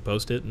shit and like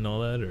post it and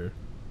all that, or?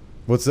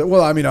 What's that?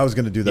 Well, I mean, I was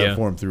going to do that Yeah.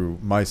 for him through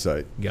my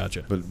site,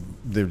 Gotcha. but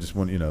they just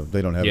want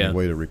they don't have Yeah. any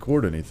way to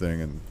record anything,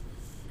 and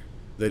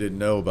they didn't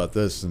know about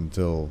this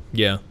until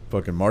Yeah.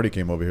 fucking Marty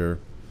came over here,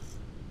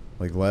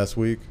 like last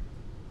week.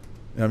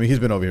 I mean, he's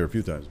been over here a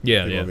few times.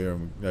 Yeah, Came yeah. over here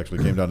and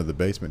actually came down to the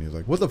basement. He was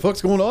like, "What the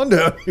fuck's going on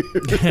down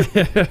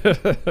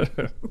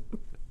here?"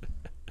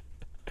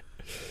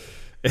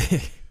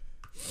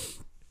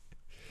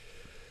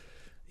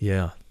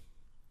 Yeah.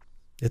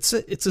 It's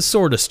a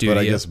sort of studio.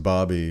 But I guess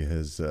Bobby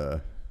has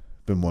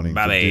been wanting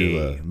Bobby.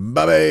 to do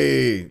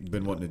Bobby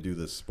been wanting to do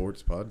this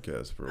sports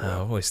podcast for a I while.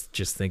 always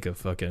just think of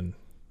fucking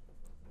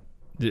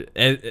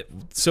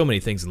so many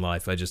things in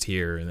life I just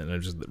hear, and then I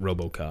just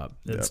RoboCop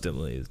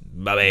instantly.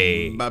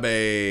 Bobby.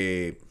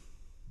 Bobby,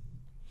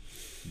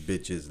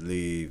 bitches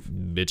leave.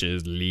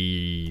 Bitches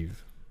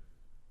leave.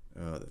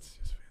 Oh, that's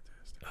just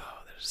fantastic.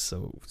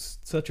 Oh, that's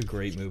such a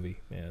great movie,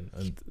 man.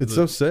 And It's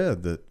so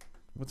sad that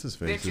what's his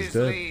face is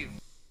dead.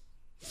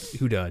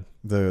 who died?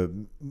 The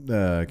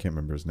I can't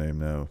remember his name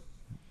now.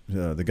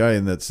 The guy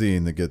in that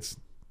scene that gets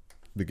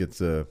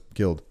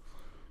killed.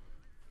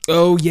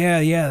 Oh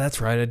yeah,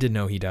 that's right. I did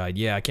know he died.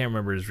 Yeah, I can't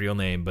remember his real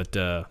name, but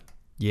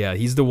yeah,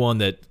 he's the one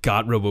that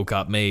got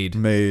RoboCop made.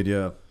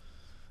 Yeah.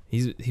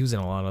 He was in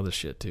a lot of other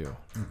shit too.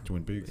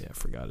 Twin Peaks. Yeah, I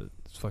forgot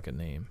his fucking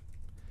name.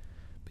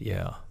 But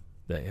yeah,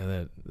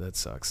 that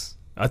sucks.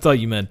 I thought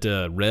you meant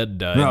Red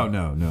died.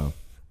 No.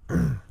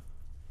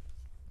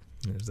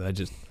 I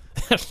just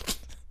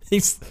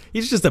he's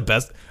just the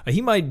best.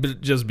 He might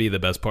just be the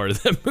best part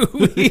of that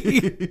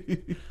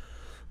movie.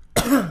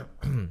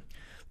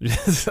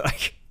 Just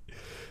like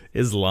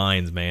his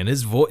lines, man,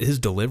 his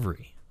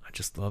delivery. I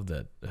just love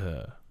that.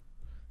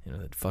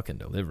 That fucking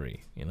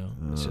delivery.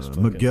 It's just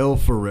fucking, Miguel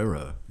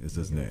Ferreira is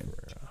his name.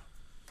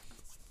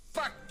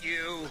 Fuck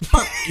you.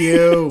 Fuck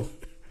you.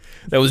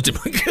 That was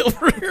Miguel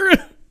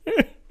Ferreira.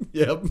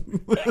 Yep.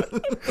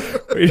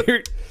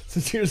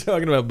 Since you're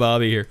talking about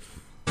Bobby here.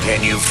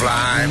 Can you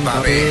fly,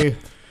 Bobby?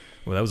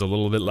 Well, that was a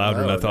little bit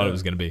louder than I thought it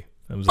was going to be.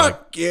 I was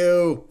Fuck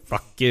you.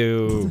 like, fuck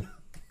you.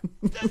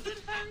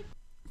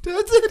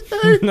 Does it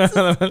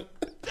hurt?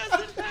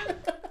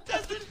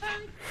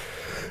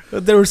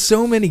 But there were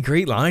so many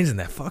great lines in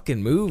that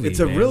fucking movie. It's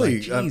a man.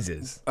 really Like,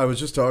 Jesus. I was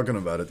just talking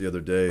about it the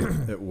other day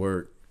at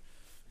work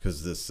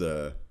because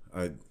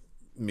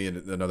me and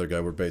another guy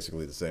were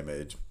basically the same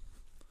age,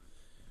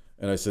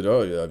 and I said,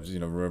 "Oh yeah,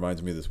 it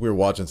reminds me of this." We were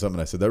watching something.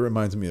 I said that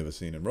reminds me of a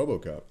scene in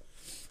RoboCop.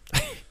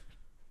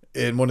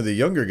 And one of the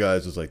younger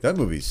guys was like, "That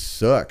movie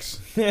sucks,"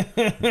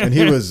 and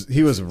he was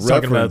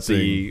Talking about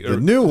referencing the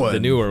new one, the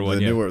newer one,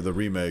 the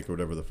remake or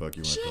whatever the fuck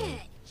you want to call it.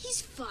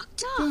 He's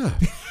fucked up.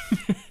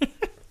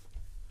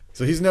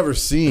 So he's never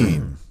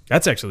seen.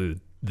 That's actually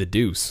the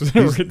Deuce.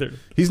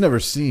 He's never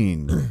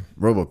seen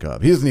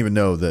RoboCop. He doesn't even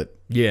know that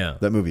Yeah.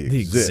 that movie He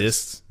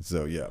exists.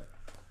 So yeah,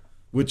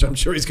 which I'm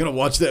sure he's gonna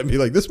watch that and be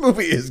like, "This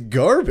movie is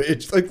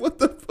garbage." Like, what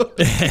the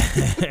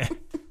fuck?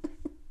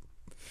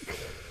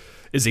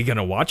 Is he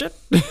gonna watch it?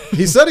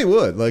 He said he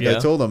would. Like I Yeah.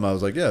 told him, I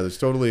was like, "Yeah, there's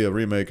totally a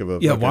remake of a."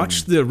 Yeah, fucking-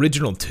 watch the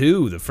original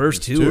two. The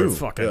first two are two,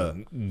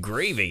 fucking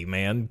gravy,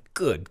 man.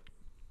 Good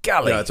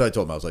golly. Yeah, that's what I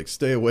told him. I was like,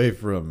 "Stay away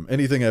from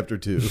anything after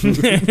 2."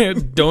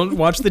 Don't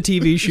watch the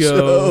TV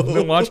show.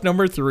 Don't watch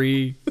number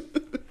 3.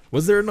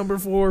 Was there a number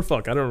 4?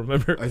 Fuck, I don't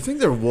remember. I think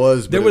there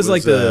was. But There it was,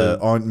 like, the-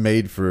 on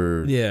made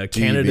for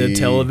Canada TV.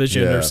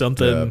 Television Yeah, or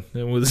something.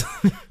 yeah. It was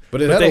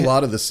But it had a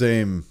lot of the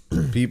same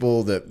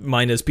people that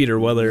minus Peter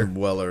Weller.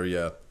 Weller,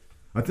 yeah.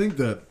 I think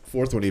the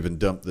fourth one even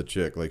dumped the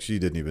chick. Like, she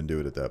didn't even do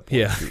it at that point.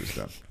 Yeah. She was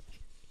done.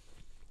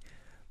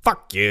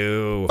 Fuck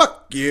you.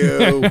 Fuck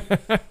you.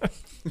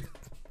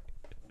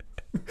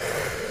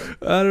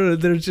 I don't know.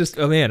 There's just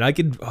I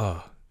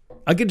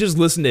could just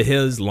listen to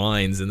his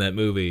lines in that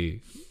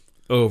movie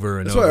over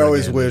and That's over. why I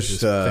always again. wished,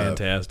 It's just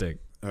fantastic.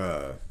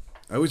 I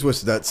always wish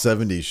that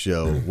 70s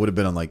show would have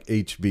been on, like,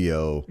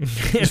 HBO.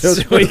 So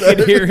we could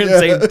hear him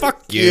saying,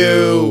 fuck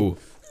you.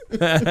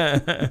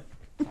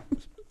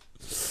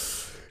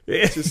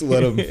 Just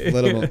let him a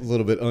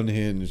little bit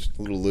unhinged,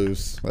 a little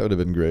loose. That would have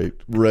been great.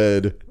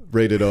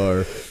 Rated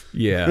R.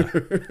 Yeah.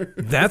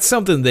 That's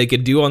something they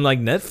could do on like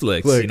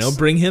Netflix, Netflix. you know,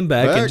 bring him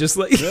back and Back? just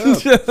like, Yeah.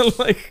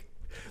 like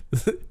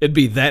it'd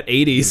be that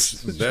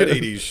 80s. That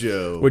 80s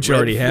show. Which Red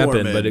already happened,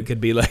 Foreman. but it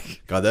could be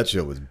like, God, that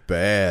show was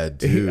bad,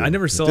 too. I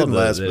never saw it. Didn't the-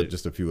 last the- but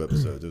just a few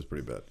episodes. It was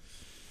pretty bad.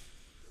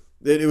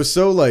 It was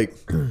so like,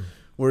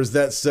 whereas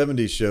that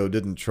 70s show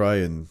didn't try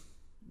and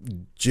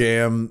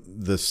jam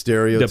the the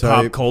stereotype.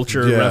 pop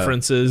culture Yeah.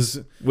 references,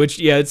 which,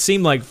 it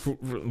seemed like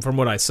from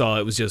what I saw,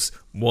 it was just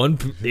one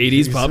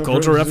 80s pop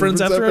culture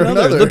reference after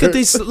another. Look at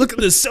this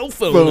cell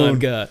phone I've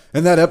got.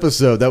 And that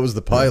episode, that was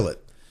the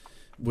pilot,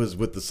 was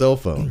with the cell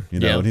phone, you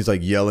know, Yeah. and he's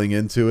like yelling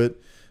into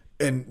it.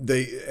 And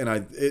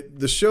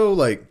the show,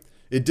 like,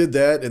 it did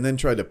that and then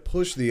tried to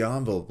push the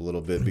envelope a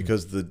little bit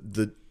because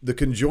the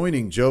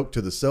conjoining joke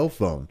to the cell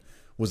phone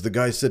was the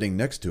guy sitting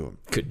next to him.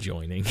 Good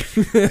joining.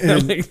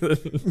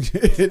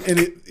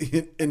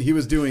 and he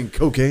was doing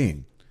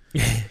cocaine.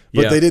 But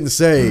Yeah. they didn't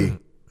say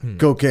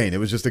cocaine. It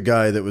was just a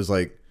guy that was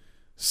like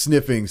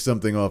sniffing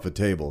something off a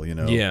table, you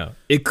know. Yeah.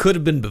 It could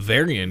have been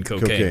Bavarian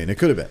cocaine. It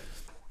could have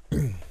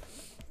been.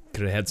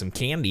 Could have had some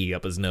candy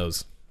up his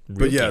nose.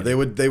 But yeah, they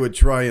would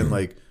try and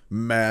like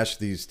mash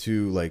these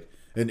two, like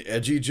an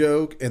edgy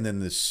joke and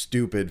then this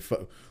stupid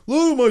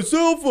look at my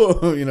cell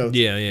phone, you know.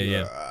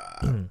 Yeah.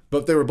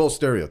 But they were both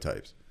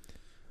stereotypes.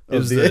 It Of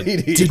was the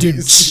the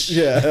 80s.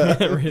 Yeah.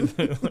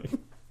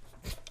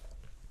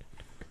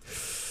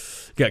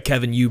 Got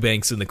Kevin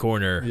Eubanks in the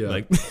corner. Yeah.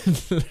 Like,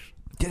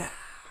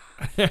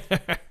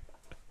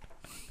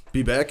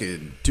 Be back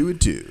in 2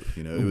 and 2.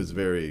 You know, it was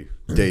very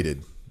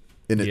dated.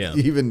 And it, Yeah.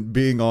 even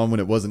being on when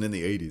it wasn't in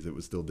the 80s, it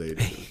was still dated.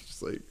 It was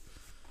just like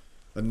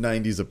a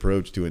 90s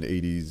approach to an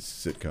 80s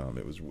sitcom.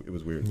 It was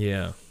weird.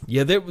 yeah.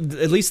 There,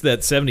 at least that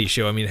 70s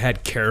show, I mean, it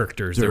had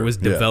characters. There was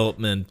Yeah.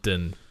 development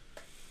and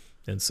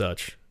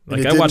such. And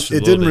Like, it I watched it a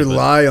little didn't bit, but-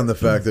 rely on the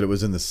fact that it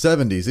was in the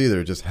 70s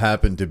either. It just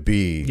happened to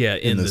be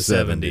in the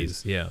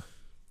 70s. Yeah.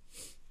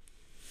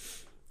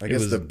 I It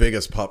guess was- the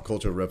biggest pop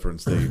culture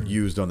reference they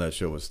used on that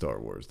show was Star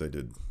Wars. They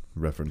did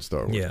reference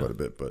Star Wars Yeah. quite a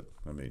bit, but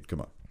I mean,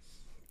 come on.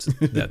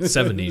 That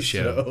 70s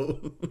show.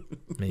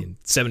 I mean,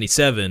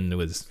 77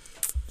 was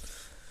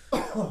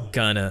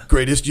kind of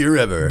Greatest year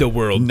ever. The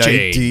world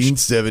changed.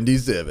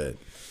 1977.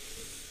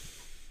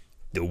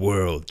 the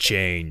world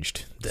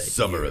changed. That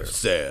Summer year. of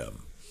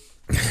Sam.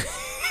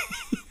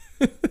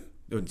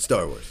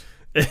 Star Wars.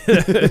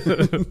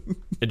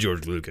 And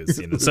George Lucas,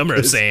 Summer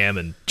of Sam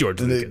and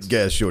George And the Lucas.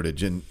 gas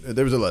shortage, and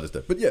there was a lot of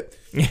stuff. But yeah,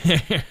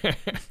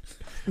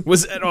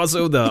 Was that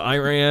also the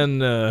Iran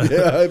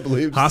yeah, I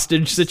believe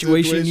hostage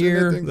situation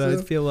year? I think I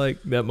so. feel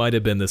like that might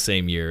have been the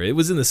same year. It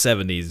was in the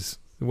 70s.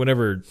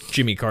 Whenever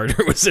Jimmy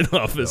Carter was in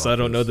office. I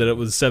don't know that it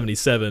was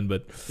 77,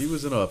 but He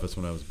was in office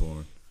when I was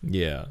born.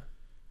 yeah.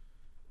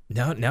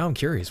 Now I'm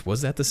curious.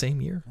 Was that the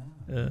same year?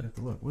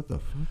 Look, what the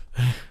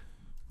fuck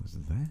was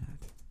that?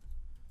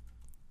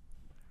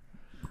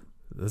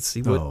 Let's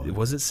see. What Oh.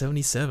 was it?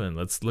 77.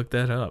 Let's look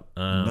that up.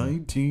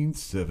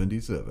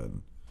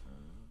 1977.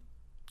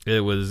 It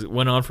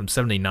went on from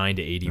 79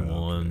 to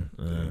 81.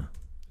 okay.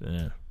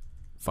 Yeah.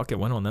 Fuck, it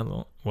went on that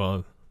long.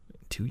 Well,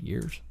 2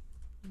 years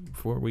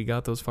before we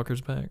got those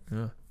fuckers back.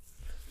 Yeah.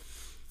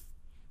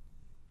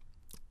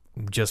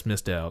 Just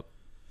missed out.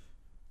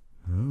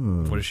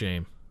 Oh. What a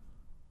shame.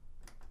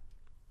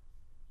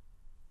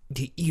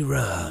 The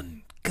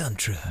Iran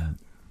Contra.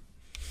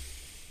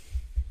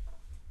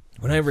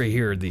 Whenever I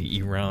hear the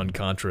Iran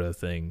Contra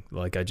thing,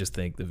 like, I just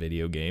think the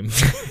video game.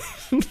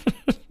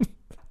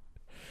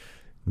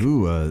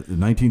 Ooh,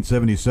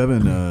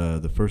 1977,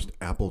 the first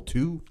Apple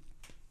II.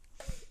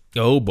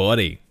 Oh,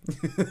 buddy.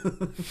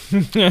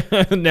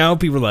 Now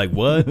people are like,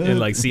 what? And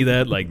like, see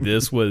that? Like,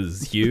 this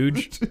was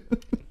huge.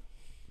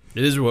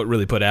 It is what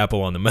really put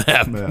Apple on the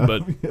map.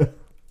 But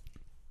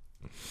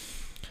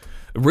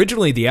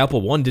originally, the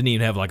Apple One didn't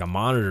even have like a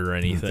monitor or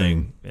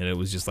anything, and it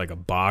was just like a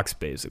box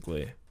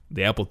basically.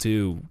 The Apple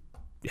II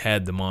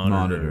had the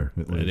monitor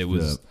at and least, it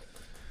was. yeah.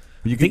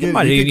 You think could it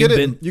might have even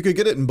been. You could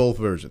get it in both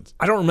versions.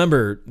 I don't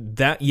remember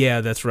that.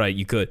 Yeah, that's right.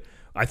 You could.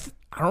 I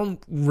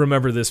don't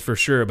remember this for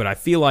sure, but I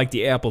feel like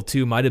the Apple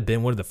II might have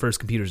been one of the first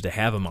computers to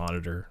have a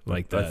monitor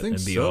like that. I think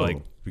and be so,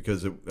 like,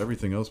 because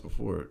everything else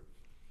before it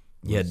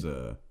was,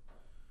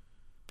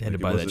 had to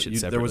buy that shit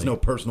separately. There was no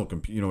personal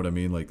computer. You know what I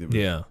mean? Like, it was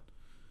yeah.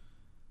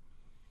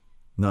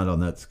 not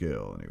on that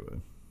scale anyway.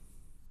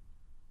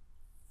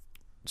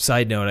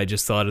 Side note: I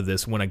just thought of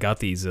this when I got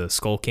these new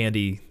Skull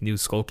Candy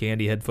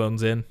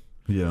headphones in.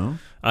 Yeah,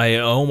 I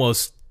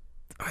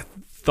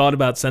thought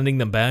about sending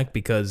them back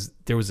because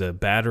there was a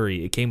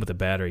battery. It came with a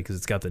battery because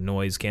it's got the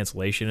noise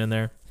cancellation in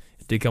there.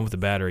 It did come with a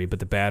battery, but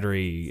the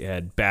battery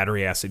had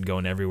battery acid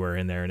going everywhere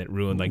in there, and it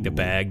ruined like the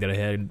bag that I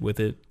had with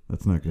it.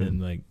 That's not good. And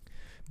like,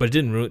 but it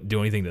didn't do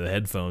anything to the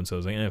headphones. So I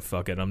was like,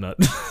 fuck it, I'm not,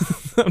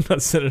 I'm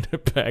not sending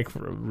it back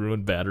for a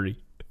ruined battery.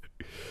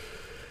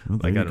 Well,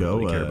 Like I don't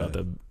really care about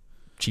the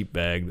cheap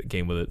bag that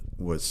came with it.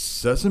 Was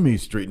Sesame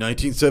Street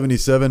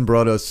 1977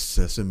 brought us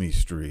Sesame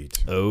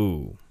Street.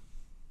 Oh,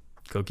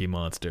 Cookie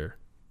Monster.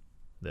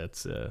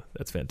 That's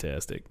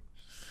fantastic.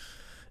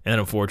 And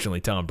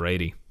unfortunately, Tom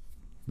Brady.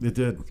 It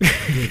did.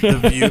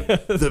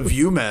 the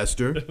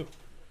Viewmaster.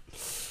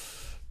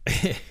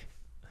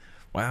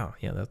 Wow,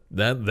 yeah,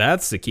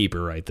 that's the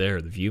keeper right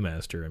there, the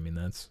Viewmaster. I mean,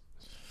 that's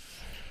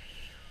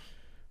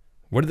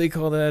what do they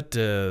call that?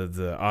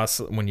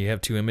 When you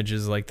have two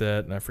images like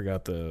that, and I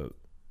forgot the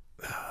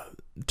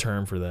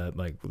term for that,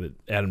 like that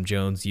Adam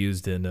Jones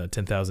used in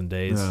 10,000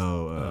 Days.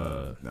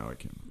 No, I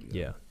can't.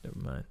 Yeah, never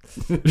mind.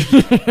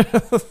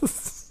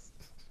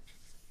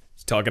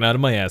 Just talking out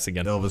of my ass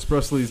again. Elvis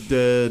Presley's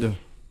dead.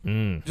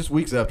 Just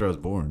weeks after I was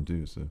born,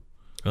 too. So.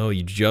 Oh,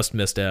 you just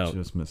missed out.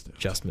 Just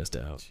missed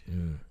out.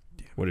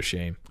 What a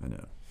shame. I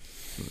know.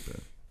 Really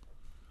bad.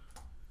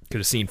 Could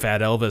have seen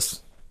Fat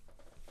Elvis,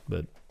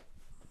 but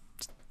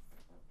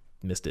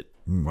missed it.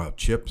 Wow,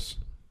 Chips.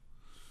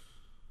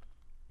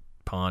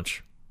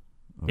 Paunch.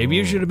 Maybe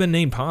you should have been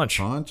named Paunch.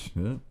 Paunch,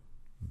 yeah.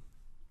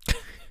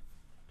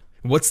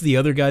 What's the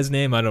other guy's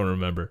name? I don't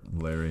remember.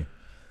 Larry.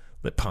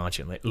 Paunch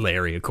and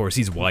Larry, of course,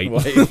 he's white.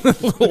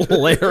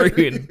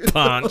 Larry and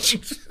Paunch.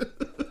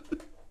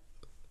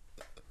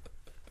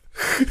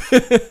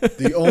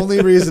 The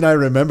only reason I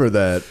remember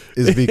that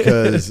is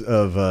because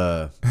of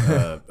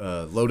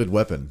Loaded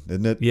Weapon,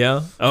 isn't it?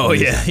 Yeah. Oh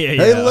yeah.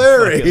 Hey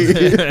Larry,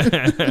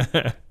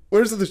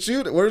 where's the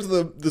shoot? Where's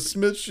the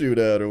Smith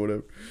shootout or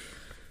whatever?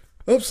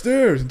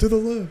 Upstairs and to the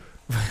left.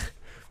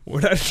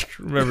 What I just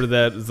remember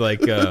that is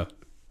like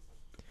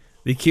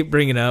they keep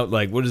bringing out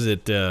like what is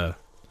it? It's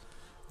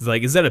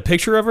like, is that a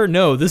picture of her?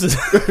 No, this is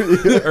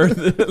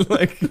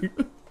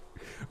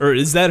or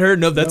is that her?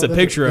 No, that's a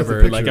picture of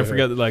her. Like I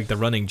forgot like the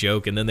running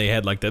joke, and then they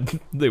had like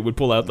they would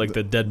pull out like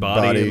the dead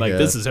body and like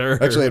this is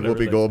her. Actually, had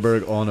Whoopi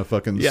Goldberg on a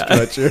fucking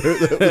stretcher.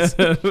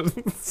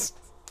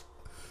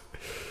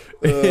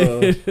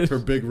 Her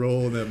big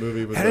role in that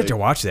movie was I had to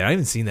watch that. I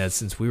haven't seen that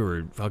since we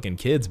were fucking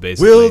kids,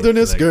 basically.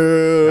 Wilderness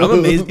Girl. I'm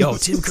amazed. Yo,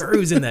 Tim Curry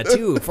was in that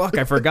too. Fuck,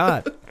 I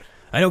forgot.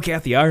 I know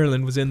Kathy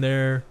Ireland was in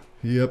there.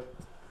 Yep.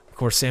 Of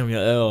course,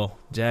 Samuel L.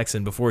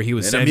 Jackson before he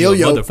was And Samuel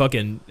Emilio.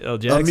 motherfucking L.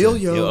 Jackson.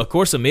 Emilio. Yo, of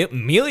course,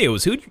 Emilio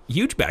was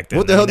huge back then.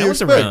 What the hell do you That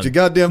was expect? around. Your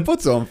goddamn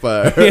foot's on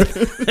fire.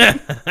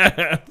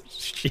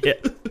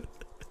 Shit.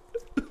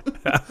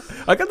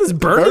 I got this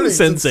burning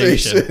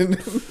sensation.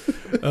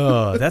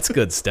 Oh, that's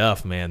good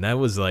stuff, man. That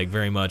was like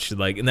very much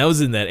like, and that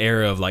was in that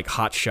era of like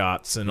Hot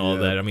Shots and all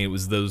that. I mean, it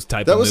was those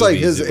type that of was movies.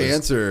 like his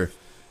answer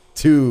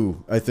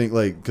to, I think,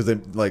 like, because they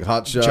like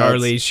Hot Shots.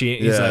 Charlie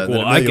Sheen. He's like,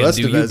 well, I Emilio can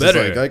do you Estevez is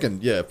better. like, I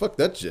can, fuck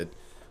that shit.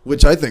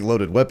 Which I think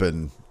Loaded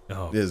Weapon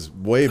is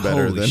way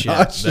better holy than shit.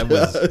 Hot That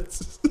was-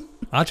 Shots.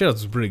 Hot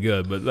Shots was pretty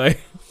good, but like,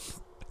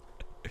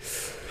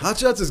 Hot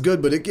Shots is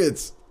good, but it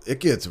gets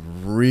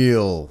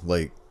real,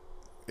 like,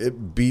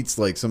 it beats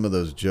like some of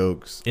those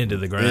jokes into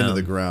the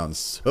ground.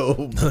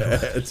 So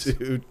bad,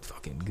 dude.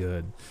 Fucking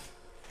good.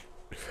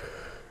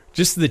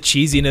 Just the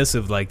cheesiness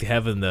of like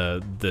having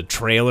the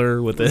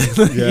trailer with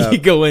the you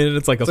go in and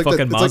it's like a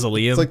fucking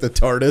mausoleum. It's like the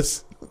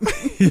TARDIS.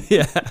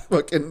 Yeah.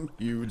 Fucking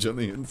huge on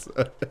the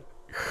inside.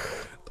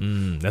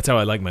 That's how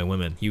I like my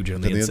women. Huge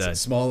on the inside.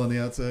 Small on the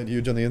outside,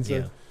 huge on the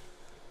inside. Yeah.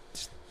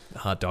 Just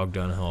hot dog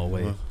down the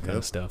hallway kind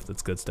of stuff.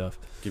 That's good stuff.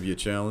 Give you a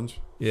challenge.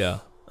 Yeah.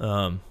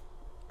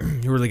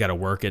 You really got to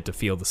work it to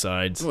feel the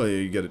sides. Well,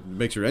 you got to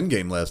make your end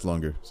game last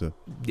longer. So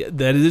yeah,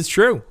 that is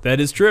true. That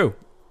is true.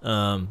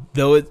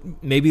 Though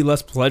it may be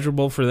less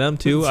pleasurable for them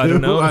too. I don't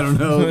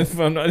know if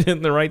I'm not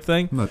hitting the right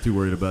thing. I'm not too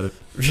worried about it.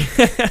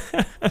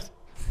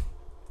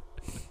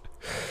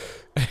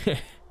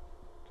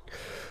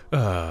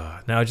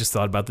 Now I just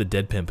thought about the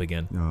dead pimp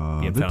again. The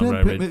Being found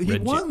dead by pimp, he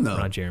won, though.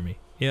 Ron Jeremy.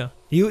 Yeah,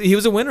 he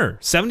was a winner.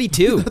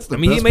 72. That's the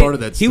best part of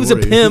that story. He was a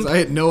pimp. I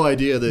had no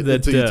idea that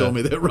until you told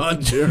me that Ron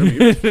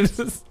Jeremy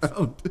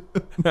found.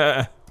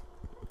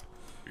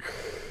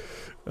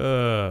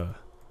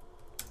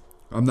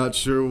 I'm not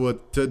sure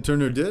what Ted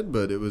Turner did,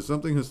 but it was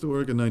something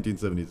historic in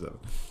 1977.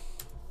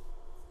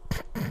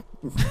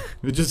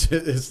 It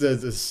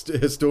says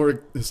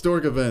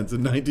historic events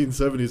in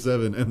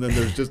 1977, and then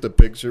there's just a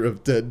picture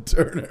of Ted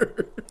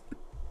Turner.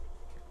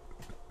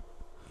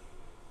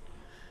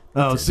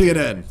 Oh,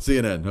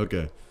 CNN.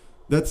 Okay,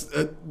 that's.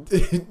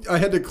 I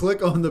had to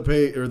click on the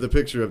page or the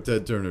picture of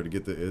Ted Turner to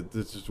get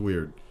it's just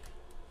weird.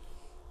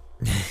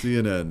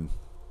 CNN,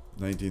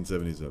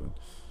 1977.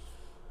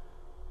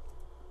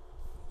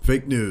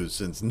 Fake news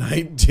since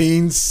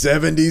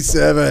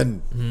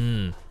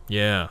 1977.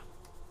 Yeah,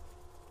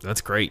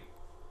 that's great.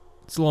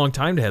 It's a long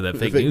time to have that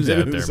fake news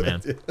out there,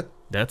 man.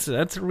 That's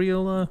a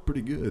real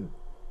pretty good.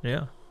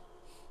 Yeah,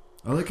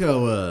 I like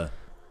how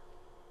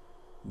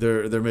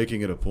they're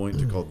making it a point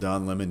to call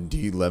Don Lemon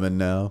D Lemon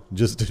now,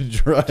 just to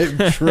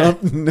drive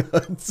Trump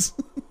nuts.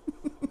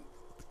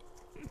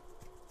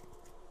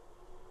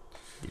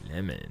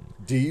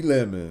 D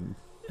Lemon.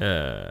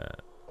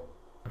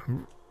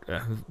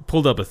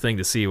 Pulled up a thing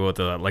to see what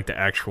what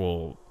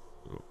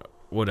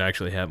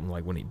actually happened,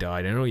 like when he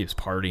died. I know he was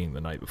partying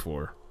the night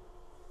before.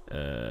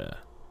 The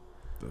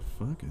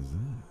fuck is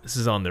that? This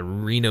is on the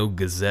Reno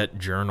Gazette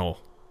Journal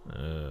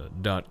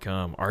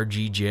 .com,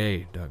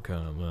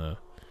 rgj.com.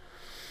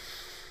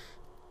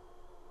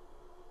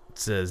 It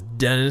says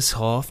Dennis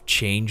Hoff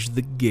changed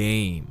the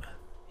game.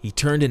 He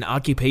turned an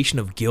occupation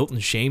of guilt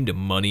and shame to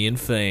money and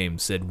fame,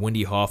 said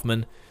Wendy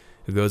Hoffman,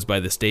 who goes by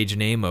the stage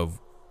name of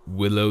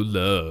Willow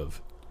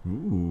Love.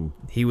 Ooh.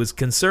 He was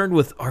concerned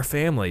with our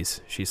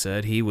families, she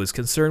said. He was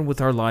concerned with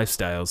our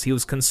lifestyles. He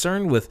was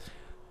concerned with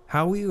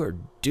how we are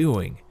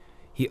doing.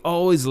 He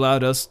always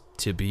allowed us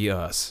to be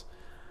us.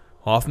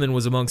 Hoffman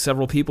was among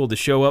several people to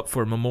show up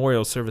for a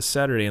memorial service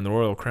Saturday in the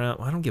Royal Crown.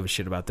 I don't give a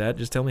shit about that.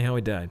 Just tell me how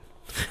he died.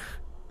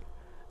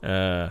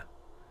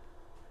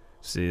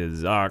 See,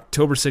 it's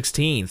October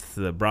 16th,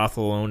 the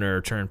brothel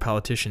owner turned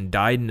politician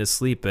died in his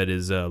sleep at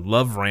his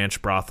Love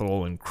Ranch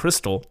brothel in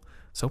Crystal. I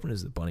was hoping it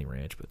was the Bunny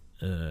Ranch, but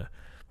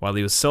while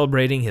he was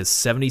celebrating his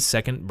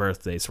 72nd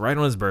birthday. So right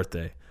on his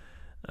birthday.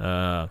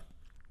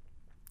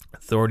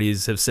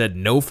 Authorities have said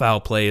no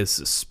foul play is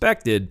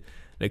suspected.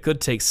 It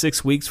could take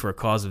 6 weeks for a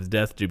cause of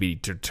death to be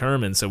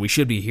determined, so we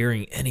should be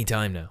hearing any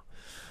time now.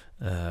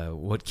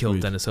 What killed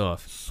Sweet. Dennis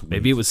Hoff? Sweet.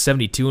 Maybe it was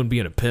 72 and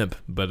being a pimp,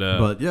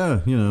 but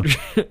yeah, you know.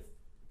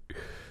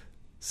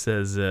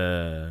 Says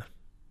on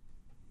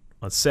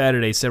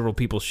Saturday, several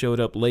people showed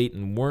up late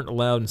and weren't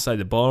allowed inside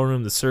the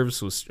ballroom. The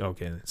service was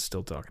okay. It's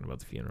still talking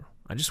about the funeral.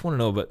 I just want to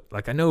know, but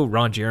like I know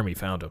Ron Jeremy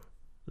found him.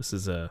 This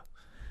is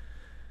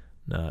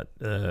not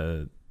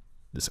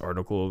this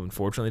article.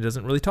 Unfortunately,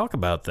 doesn't really talk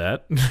about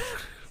that.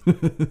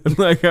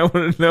 Like I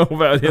want to know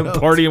about him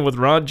partying with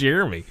Ron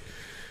Jeremy.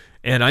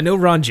 And I know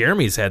Ron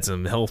Jeremy's had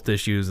some health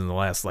issues in the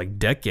last like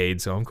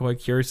decade, so I'm quite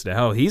curious to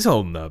how he's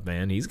holding up,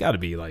 man. He's got to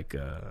be like,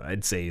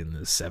 I'd say in the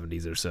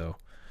 70s or so,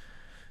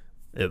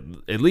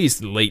 at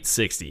least late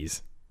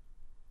 60s.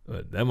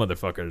 But that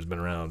motherfucker has been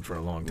around for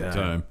a long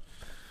time.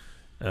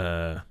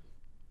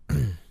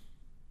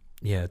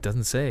 Yeah, it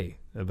doesn't say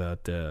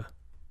about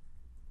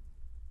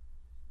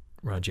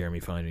Ron Jeremy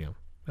finding him.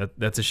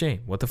 That's a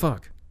shame. What the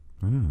fuck?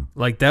 I know.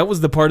 Like that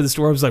was the part of the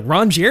story I was like,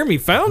 Ron Jeremy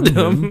found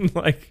him.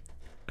 Like.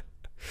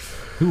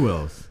 Who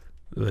else?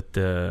 But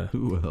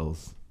who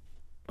else?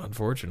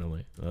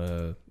 Unfortunately,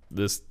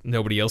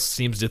 nobody else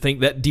seems to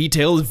think that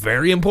detail is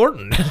very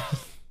important.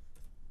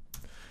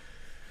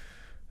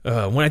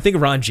 When I think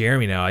of Ron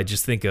Jeremy now, I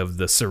just think of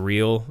the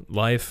surreal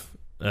life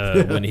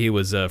when he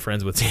was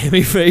friends with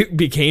Tammy Faye,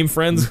 became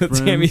friends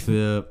with Tammy.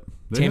 Yep.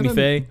 Tammy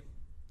Faye.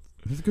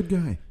 He's a good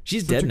guy.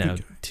 She's dead now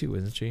too,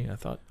 isn't she? I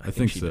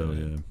think so.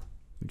 Yeah.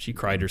 She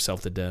cried herself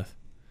to death.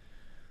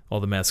 All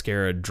the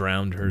mascara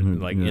drowned her,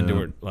 like into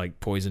her, like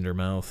poisoned her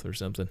mouth or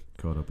something.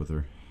 Caught up with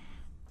her.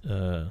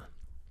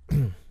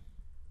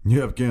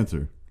 You have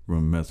cancer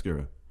from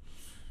mascara.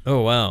 Oh,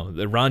 wow.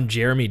 The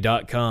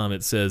RonJeremy.com,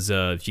 it says,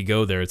 if you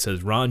go there, it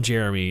says Ron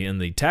Jeremy, and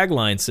the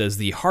tagline says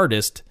the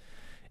hardest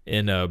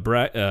in a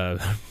bracket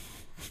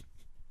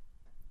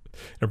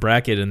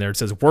in there. It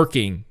says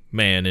working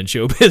man in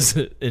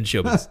showbiz.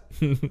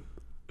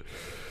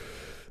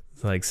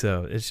 Like,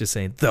 so it's just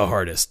saying the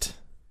hardest.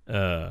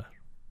 Hey,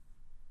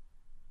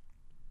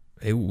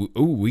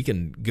 we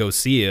can go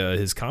see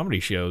his comedy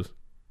shows.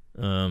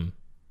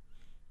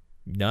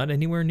 Not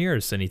anywhere near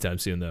us anytime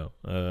soon, though.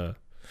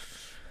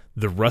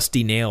 The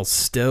Rusty Nail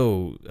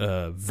Stowe,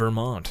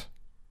 Vermont.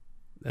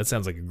 That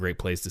sounds like a great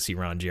place to see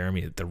Ron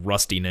Jeremy at the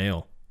Rusty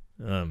Nail.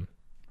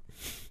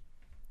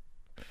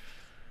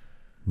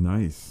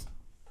 Nice.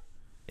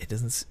 It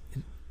doesn't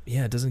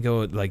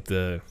go like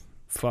the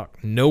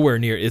nowhere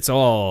near. It's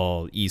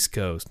all East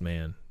Coast,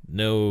 man.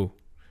 No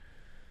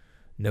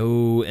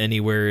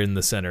anywhere in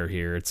the center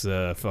here. It's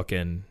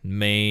fucking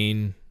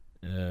Maine.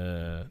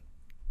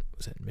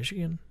 Was that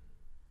Michigan?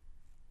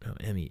 No,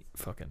 Emmy.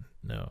 Fucking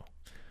no.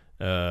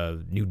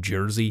 New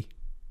Jersey,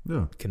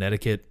 Yeah.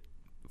 Connecticut,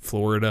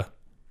 Florida.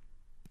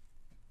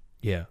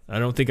 Yeah, I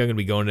don't think I'm going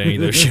to be going to any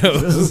of those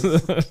shows.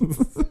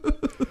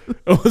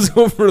 I was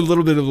over a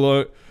little bit of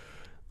longer,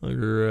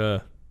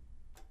 a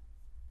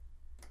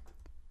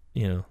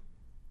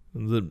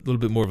little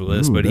bit more of a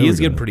list, Ooh, but there he we is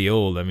getting go. pretty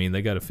old. I mean,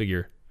 they got to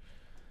figure.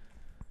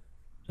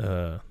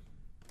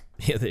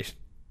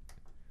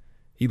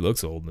 He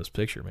looks old in this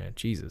picture, man.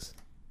 Jesus.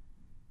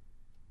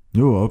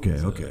 Oh,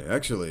 okay.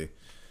 Actually,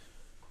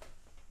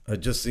 I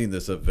just seen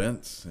this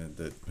event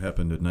that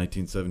happened in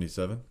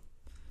 1977,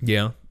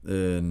 Yeah.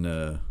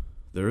 and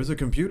there is a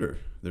computer.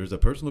 There's a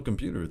personal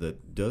computer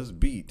that does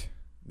beat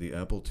the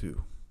Apple II.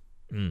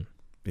 Mm.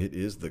 It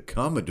is the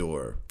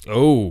Commodore,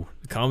 Oh,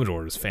 the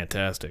Commodore is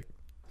fantastic.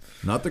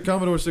 not the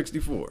Commodore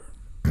 64.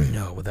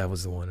 No, well, that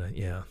was the one.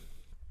 Yeah.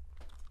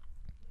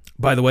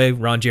 By the way,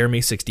 Ron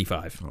Jeremy,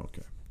 65.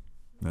 Okay,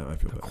 now I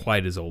feel better.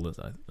 Quite as old as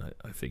I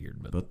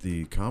figured. But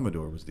the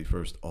Commodore was the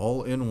first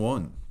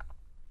all-in-one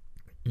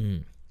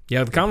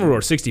Yeah, the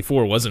Commodore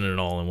 64 wasn't an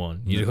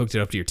all-in-one. You hooked it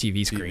up to your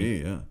TV screen,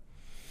 TV. Yeah,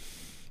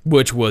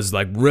 which was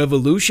like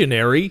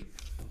revolutionary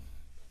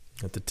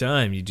at the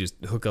time. You just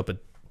hook up a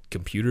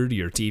computer to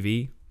your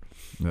TV.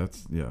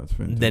 it's fantastic.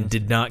 Then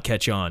did not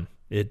catch on.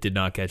 It did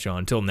not catch on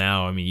until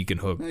now. I mean, you can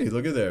hook. Hey,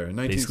 look at there. In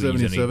Basically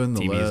use any 1977,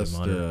 the TV as a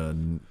last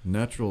monitor.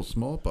 natural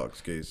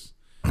smallpox case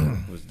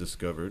was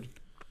discovered.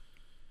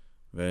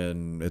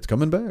 And it's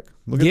coming back.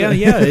 Look at Yeah, that.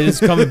 yeah, it is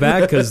coming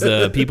back because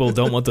people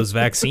don't want those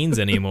vaccines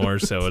anymore.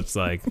 So it's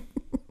like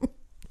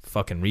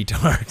fucking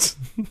retards.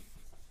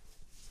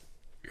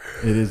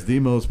 It is the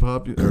most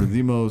popular, or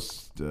the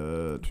most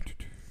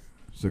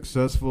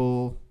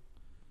successful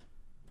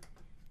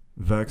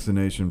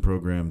vaccination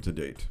program to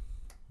date.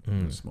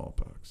 For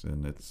smallpox,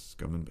 and it's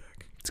coming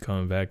back It's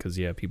coming back because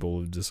people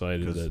have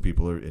decided because that.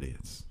 people are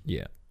idiots.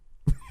 Yeah.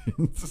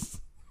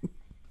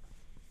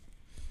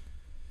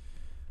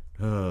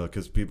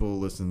 Because people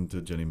listen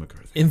to Jenny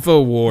McCarthy.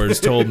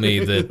 InfoWars told me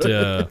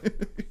that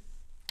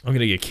I'm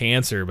gonna get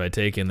cancer by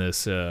taking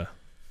this, and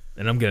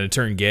I'm gonna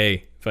turn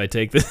gay if I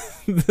take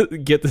this,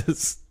 get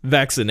this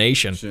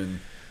vaccination.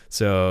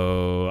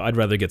 So I'd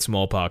rather get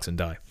smallpox and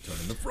die.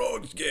 Turning the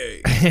frogs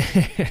gay.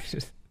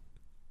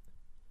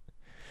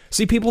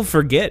 See, people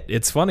forget.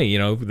 It's funny,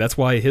 that's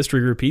why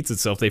history repeats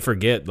itself. They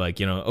forget,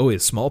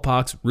 is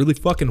smallpox really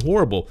fucking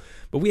horrible?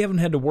 But we haven't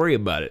had to worry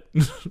about it.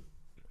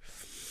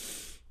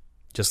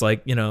 Just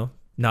like,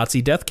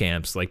 Nazi death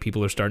camps. Like,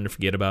 people are starting to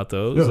forget about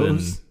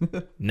those.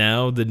 And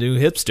now the new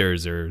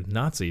hipsters are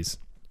Nazis.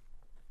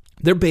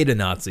 They're beta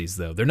Nazis,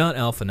 though. They're not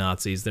alpha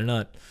Nazis. They're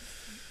not...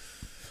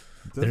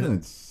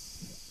 Doesn't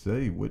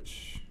say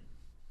which...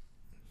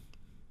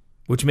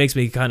 Which makes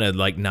me kind of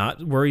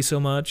not worry so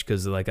much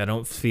because I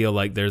don't feel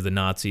like they're the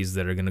Nazis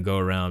that are going to go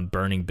around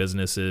burning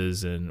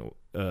businesses and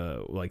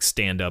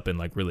stand up and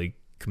really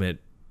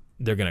commit.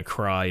 They're going to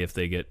cry if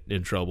they get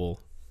in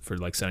trouble for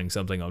setting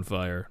something on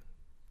fire.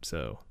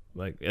 So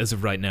as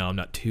of right now, I'm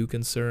not too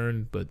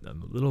concerned, but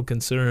I'm a little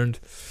concerned.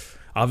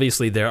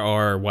 Obviously, there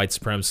are white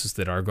supremacists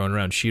that are going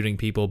around shooting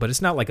people, but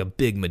it's not a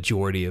big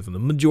majority of them. The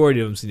majority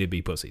of them seem to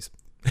be pussies.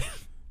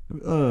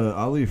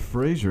 Ali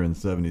Frazier in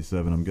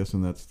 77. I'm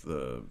guessing that's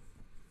the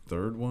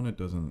third one. It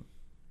doesn't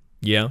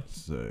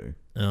say.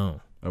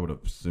 Oh. I would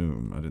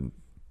assume. I didn't.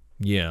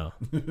 Yeah.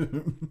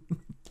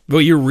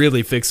 Well, you're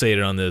really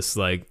fixated on this.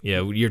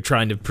 You're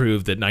trying to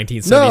prove that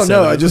 1977.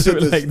 No, I just hit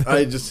this.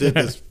 I just hit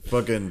this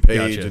fucking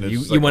page, Gotcha. and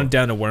it's You went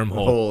down a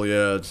wormhole. hole.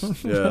 Yeah,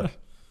 yeah.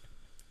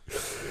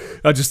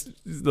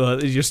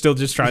 You're still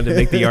just trying to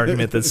make the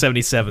argument that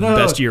 77 No.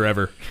 best year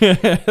ever.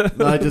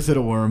 I just hit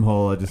a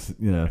wormhole. I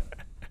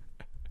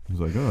was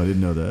like, oh, I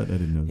didn't know that.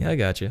 Yeah, I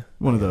got you.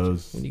 One of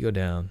those. When you go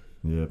down.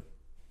 Yep.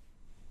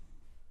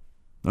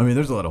 I mean,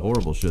 there's a lot of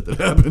horrible shit that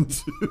happened.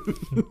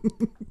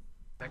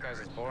 That guy's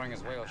as boring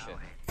as whale shit.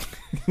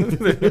 I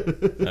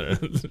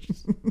don't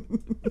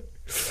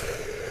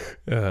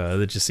know.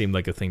 That just seemed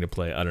like a thing to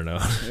play. I don't know.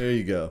 There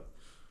you go.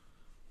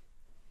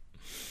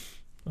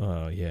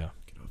 Oh, yeah.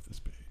 Get off this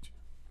page.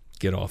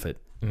 Get off it.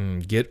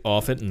 Get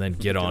off it and then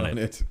get on it.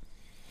 it.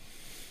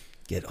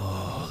 Get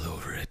all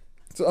over it.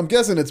 So I'm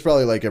guessing it's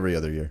probably like every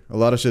other year. A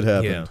lot of shit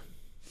happened. Yeah.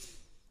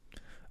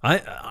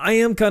 I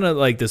am kind of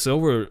like this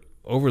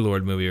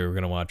Overlord movie we're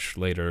gonna watch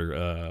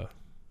later.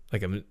 I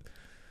don't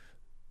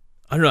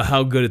know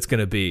how good it's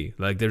gonna be.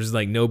 There's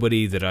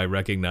nobody that I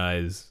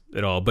recognize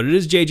at all, but it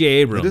is J.J.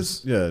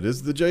 Abrams. It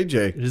is the JJ.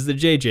 It is the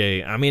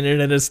JJ. I mean,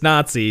 and it's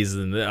Nazis,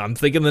 and I'm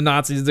thinking the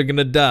Nazis are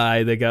gonna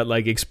die. They got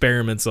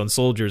experiments on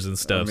soldiers and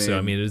stuff. So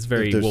I mean, it's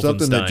very if there's Wolfenstein.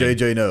 something that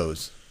JJ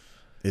knows,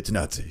 it's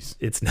Nazis.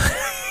 It's not.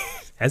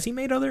 Has he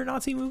made other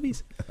Nazi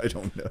movies? I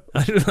don't know.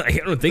 I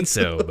don't think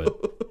so, but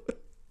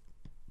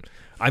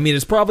I mean,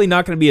 it's probably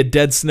not going to be a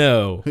Dead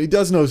Snow. He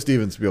does know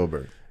Steven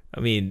Spielberg. I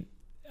mean,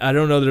 I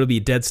don't know that it'll be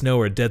Dead Snow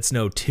or Dead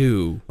Snow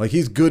 2.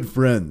 He's good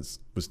friends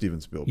with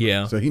Steven Spielberg.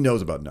 Yeah. So he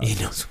knows about Nazis.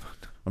 He knows.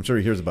 I'm sure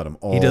he hears about him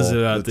all He does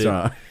about the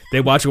time. They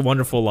watch A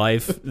Wonderful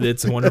Life.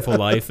 It's a Wonderful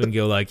Life, and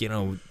go you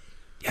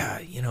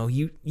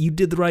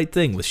did the right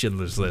thing with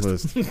Schindler's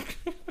List.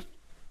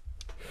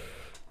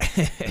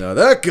 Now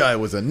that guy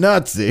was a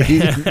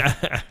Nazi.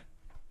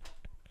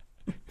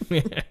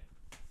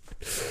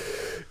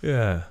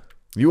 Yeah.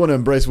 You want to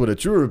embrace what a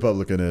true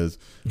Republican is.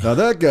 Now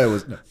that guy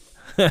was.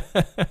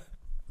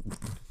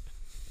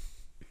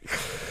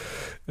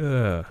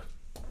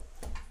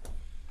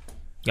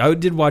 I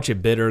did watch a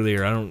bit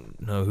earlier. I don't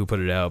know who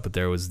put it out, but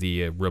there was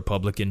the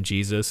Republican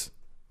Jesus,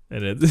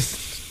 and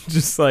it's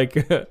just like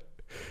it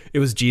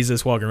was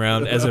Jesus walking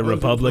around as a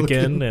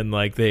Republican, and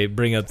like they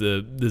bring up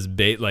this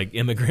like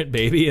immigrant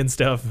baby and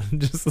stuff, and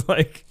just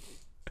like.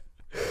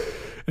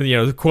 And, you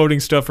know, quoting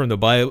stuff from the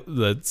Bible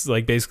that's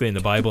like basically in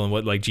the Bible and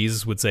what like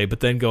Jesus would say,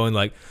 but then going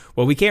like,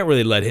 well, we can't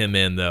really let him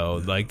in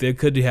though. Like they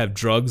could have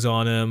drugs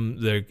on him.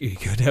 He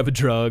could have a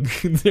drug.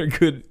 There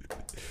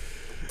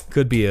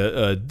could be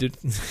a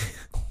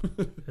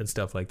and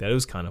stuff like that. It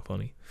was kind of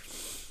funny.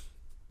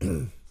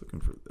 Looking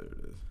for there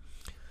it is.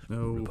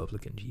 No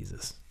Republican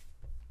Jesus.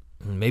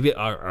 Maybe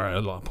all right,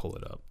 I'll pull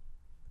it up.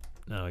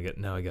 Now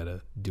I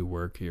gotta do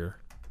work here.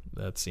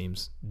 That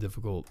seems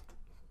difficult.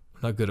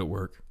 I'm not good at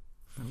work.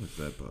 How is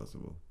that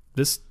possible?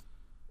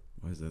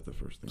 Why is that the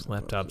first thing? This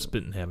laptop's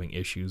been having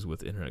issues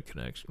with internet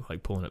connection,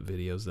 like pulling up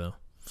videos though.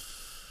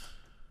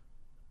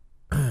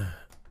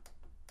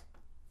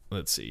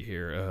 Let's see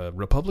here.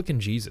 Republican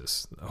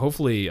Jesus.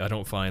 Hopefully I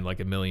don't find like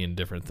a million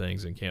different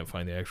things and can't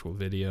find the actual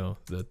video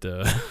that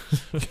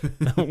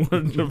I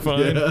wanted to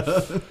find.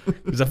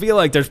 Because I feel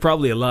like there's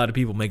probably a lot of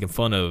people making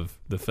fun of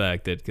the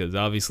fact that, because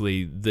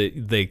obviously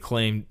they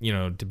claim, you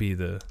know, to be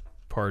the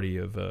party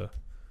of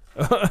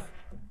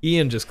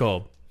Ian just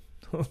called.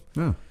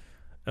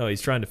 Oh,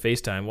 he's trying to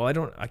FaceTime. Well, I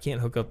don't have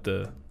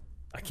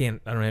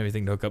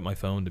anything to hook up my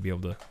phone to be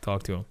able to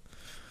talk to him.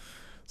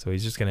 So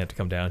he's just going to have to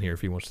come down here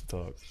if he wants to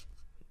talk.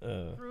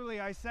 Truly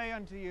I say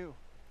unto you,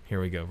 here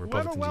we go.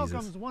 Republican whoever Jesus.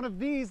 welcomes one of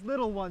these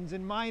little ones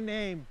in my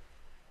name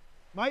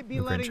might be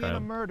letting in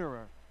a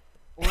murderer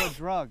or a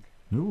drug.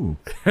 Ooh.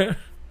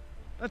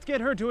 Let's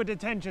get her to a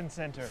detention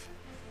center.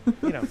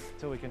 You know,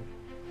 so we can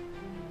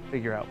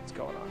figure out what's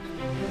going on.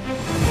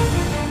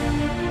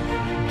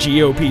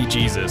 GOP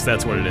Jesus,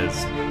 that's what it is.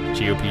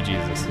 GOP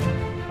Jesus.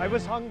 I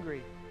was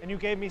hungry, and you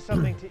gave me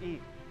something to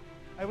eat.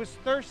 I was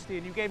thirsty,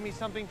 and you gave me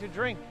something to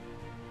drink.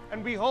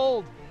 And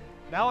behold,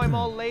 now I'm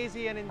all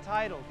lazy and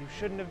entitled. You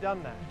shouldn't have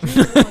done that.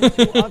 Do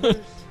unto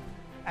others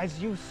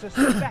as you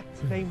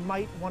suspect they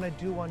might want to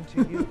do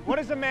unto you. What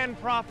is a man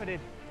profited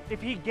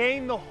if he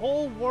gain the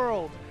whole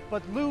world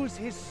but lose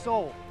his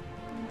soul?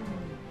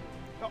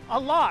 A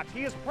lot.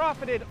 He has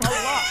profited a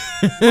lot.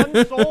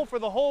 One soul for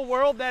the whole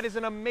world, that is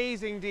an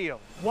amazing deal.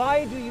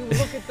 Why do you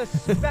look at the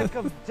speck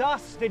of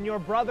dust in your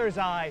brother's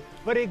eye,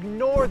 but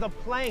ignore the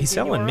plank He's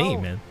in your selling me,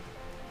 own? man.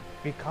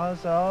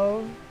 Because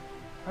of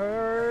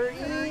her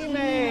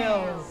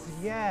emails.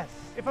 Yes.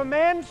 If a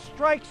man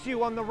strikes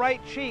you on the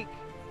right cheek,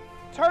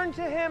 turn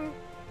to him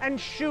and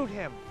shoot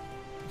him.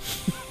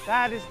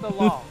 That is the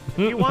law. If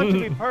you want to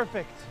be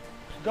perfect,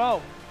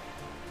 go.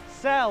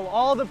 Sell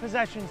all the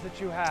possessions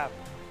that you have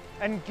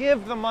and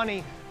give the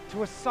money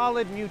to a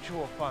solid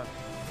mutual fund.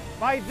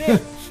 By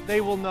this, they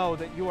will know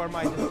that you are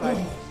my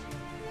disciples.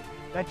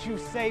 That you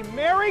say,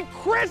 Merry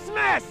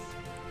Christmas!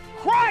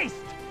 Christ!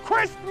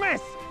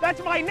 Christmas!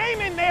 That's my name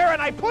in there,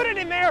 and I put it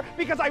in there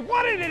because I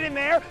wanted it in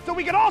there so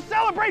we could all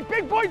celebrate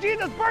Big Boy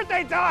Jesus'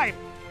 birthday time!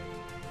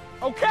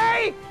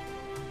 Okay?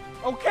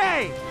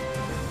 Okay.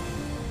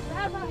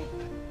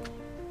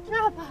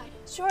 Rabbi,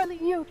 surely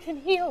you can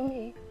heal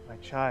me. My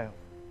child,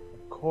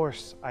 of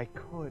course I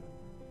could.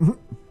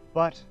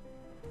 But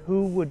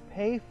who would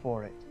pay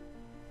for it?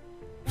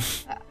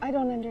 I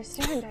don't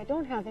understand. I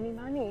don't have any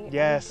money.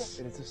 Yes,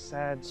 it is a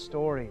sad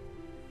story,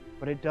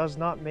 but it does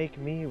not make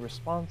me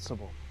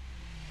responsible.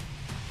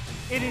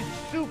 It is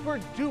super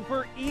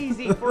duper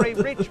easy for a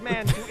rich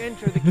man to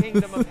enter the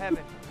kingdom of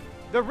heaven.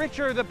 The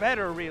richer, the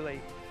better, really.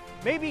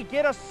 Maybe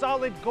get a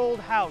solid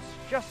gold house,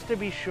 just to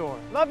be sure.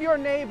 Love your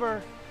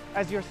neighbor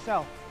as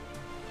yourself.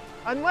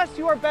 Unless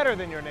you are better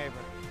than your neighbor,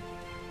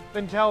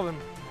 then tell them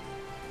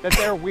that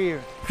they're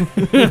weird.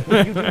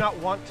 You do not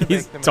want to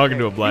He's make them talking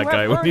to a think. black You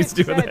guy have when heard he's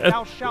it doing said, that.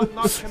 Thou shalt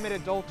not commit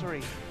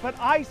adultery. But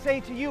I say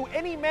to you,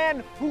 any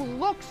man who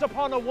looks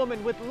upon a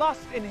woman with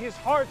lust in his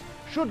heart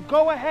should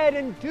go ahead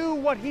and do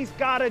what he's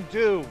got to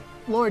do.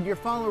 Lord, your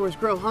followers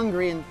grow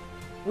hungry, and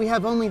we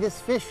have only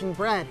this fish and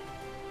bread.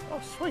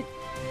 Oh, sweet.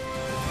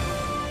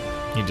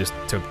 He just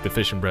took the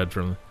fish and bread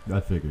from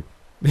I figured.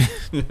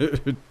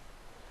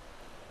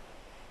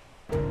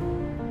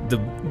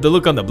 the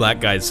look on the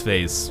black guy's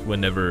face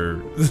whenever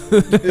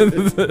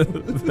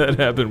that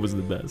happened was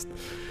the best.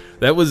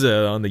 That was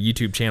on the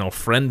YouTube channel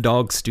Friend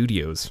Dog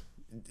Studios.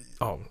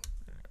 Oh,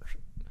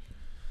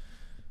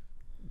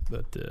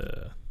 but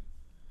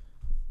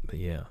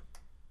yeah,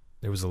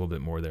 there was a little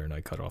bit more there, and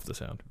I cut off the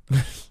sound.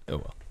 Oh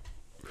well.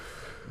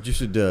 You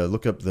should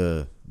look up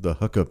the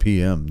Hookup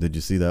PM. Did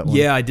you see that one?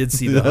 Yeah, I did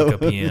see the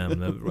Hookup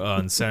PM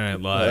on Saturday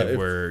Night Live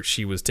where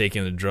she was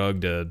taking a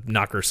drug to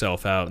knock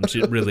herself out, and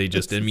she really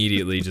just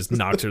immediately just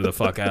knocked her the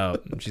fuck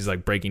out. And she's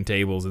like breaking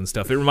tables and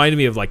stuff. It reminded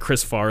me of like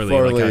Chris Farley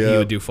like how he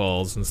would do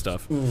falls and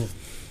stuff.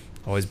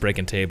 Always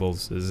breaking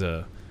tables.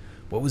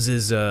 what was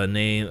his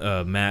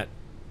name? Matt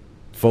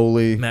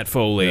Foley.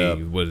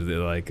 Foley was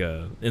like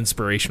a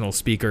inspirational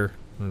speaker.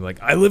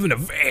 Like, I live in a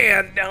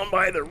van down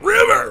by the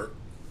river.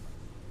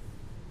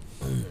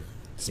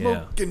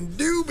 Smoking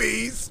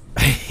doobies.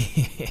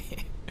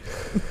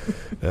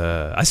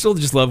 I still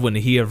just love when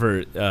he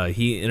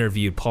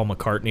interviewed Paul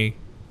McCartney.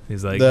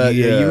 He's like, That-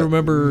 you yeah.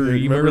 remember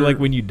You remember- like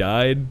when you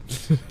died?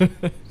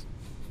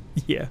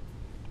 Yeah,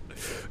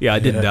 I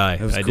didn't die.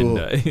 that was I cool.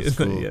 didn't die. It was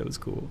cool. Yeah, it was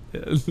cool.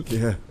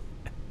 Yeah.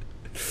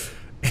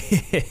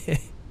 Yeah.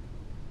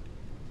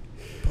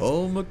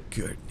 Paul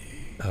McCartney.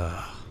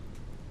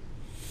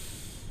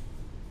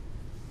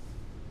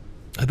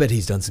 I bet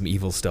he's done some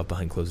evil stuff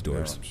behind closed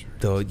doors. I'm sure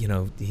he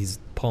Though, he's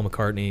Paul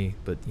McCartney,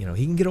 but, he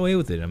can get away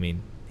with it. I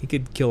mean, he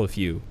could kill a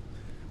few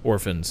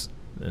orphans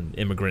and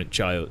immigrant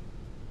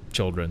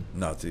children.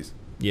 Nazis.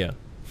 Yeah.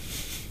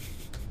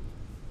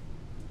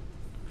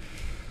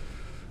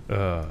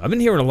 I've been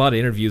hearing a lot of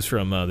interviews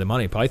from the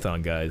Monty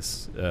Python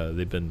guys.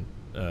 They've been,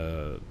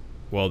 on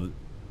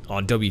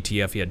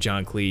WTF, you had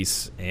John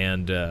Cleese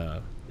and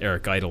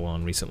Eric Idle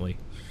on recently.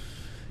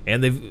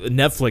 And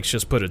Netflix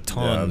just put a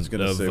ton Yeah, I was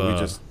gonna of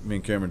say me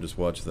and Cameron just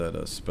watched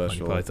that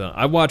special. Monty Python.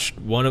 I watched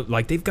one of,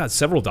 they've got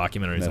several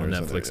documentaries on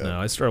Netflix yeah. now.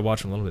 I started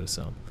watching a little bit of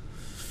some.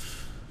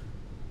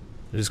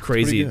 It was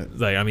crazy. pretty good.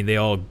 Like, I mean, they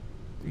all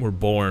were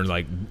born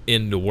like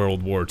into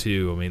World War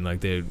II. I mean,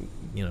 like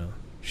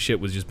shit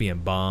was just being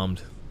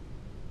bombed.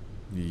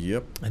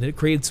 Yep. And it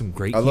created some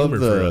great I love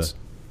humor for us.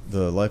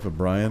 the Life of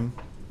Brian.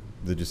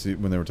 Did you see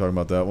when they were talking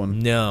about that one?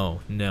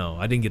 No,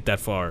 I didn't get that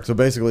far. So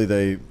basically,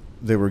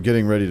 they were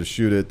getting ready to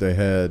shoot it. They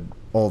had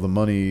all the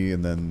money,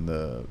 and then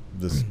the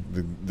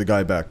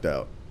guy backed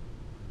out.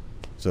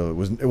 So it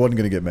wasn't going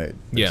to get made,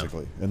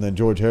 basically. Yeah. And then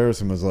George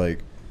Harrison was like,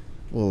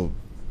 "Well,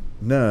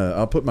 nah,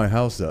 I'll put my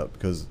house up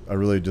because I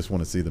really just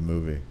want to see the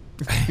movie."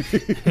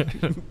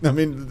 I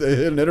mean, they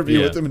had an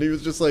interview with him, and he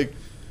was just like,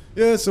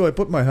 "Yeah, so I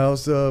put my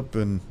house up,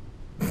 and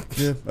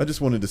yeah, I just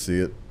wanted to see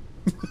it."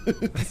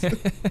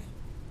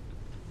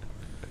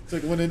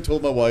 It's like, went in and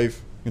told my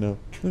wife,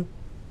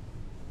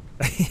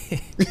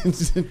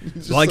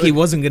 Like he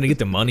wasn't going to get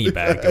the money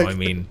back, though. I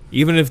mean,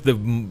 even if the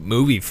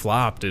movie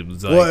flopped, it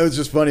was like... Well, it was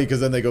just funny because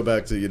then they go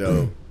back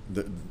to,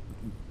 the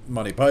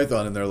Monty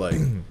Python, and they're like,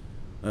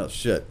 oh,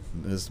 shit,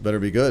 this better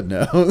be good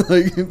now.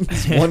 Like,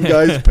 this one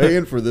guy's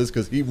paying for this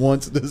because he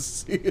wants to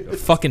see it.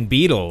 Fucking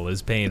Beetle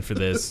is paying for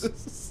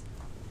this.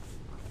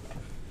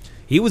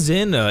 He was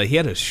in, he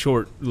had a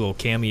short little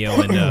cameo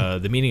in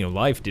The Meaning of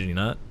Life, did he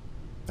not?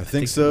 I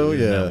think so,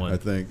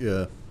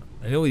 yeah.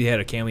 I know he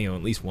had a cameo in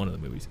at least one of the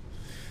movies.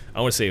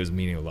 I want to say it was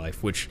Meaning of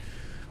Life, which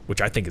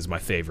I think is my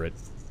favorite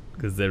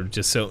because they're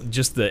just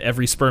the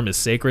Every Sperm is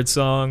Sacred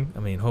song. I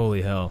mean,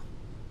 holy hell,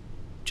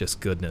 just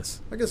goodness.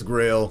 I guess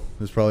Grail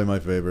is probably my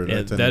favorite.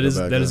 Yeah, that is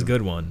a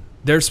good one.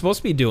 They're supposed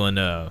to be doing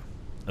a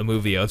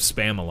movie of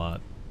Spam a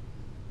lot.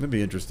 That'd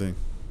be interesting.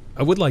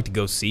 I would like to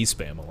go see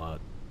Spam a lot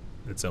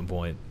at some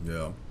point.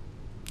 Yeah,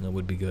 that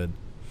would be good.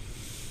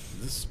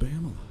 This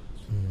Spam a lot.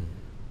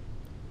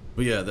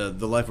 But yeah,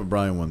 the Life of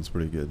Brian one's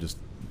pretty good. Just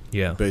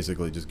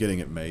basically just getting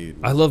it made.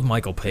 I love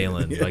Michael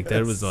Palin. Yes. Like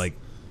that was like,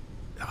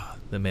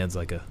 the man's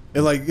like a.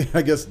 And like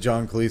I guess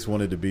John Cleese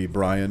wanted to be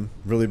Brian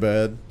really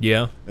bad.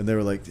 Yeah. And they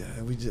were like,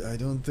 I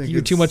don't think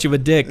you're too much of a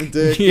dick.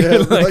 Yeah,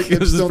 like, I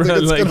just don't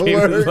think it's gonna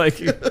work. Like,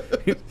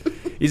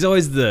 he's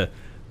always the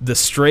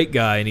straight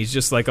guy, and he's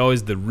just like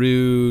always the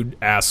rude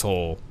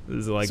asshole.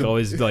 It's like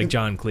always like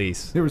John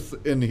Cleese.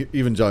 And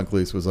even John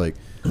Cleese was like,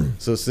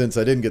 so since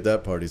I didn't get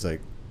that part, he's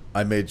like,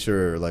 I made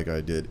sure like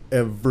I did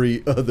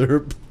every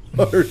other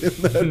part in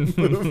that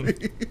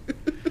movie.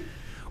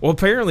 Well,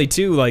 apparently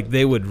too, like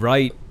they would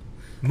write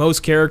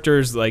most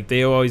characters, like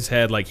they always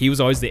had like he was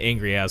always the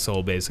angry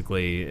asshole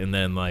basically, and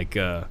then like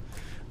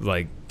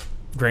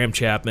Graham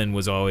Chapman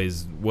was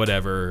always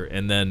whatever,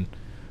 and then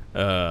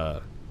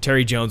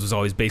Terry Jones was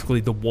always basically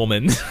the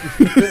woman.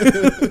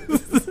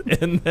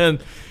 And then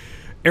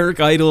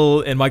Eric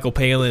Idle and Michael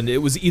Palin, it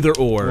was either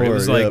or. It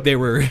was like they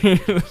were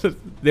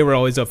they were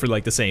always up for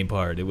like the same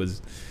part. It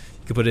was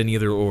you could put in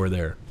either or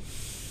there.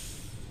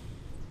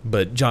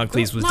 But John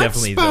Cleese was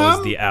definitely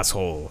always the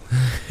asshole.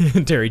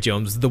 Terry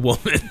Jones the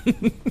woman.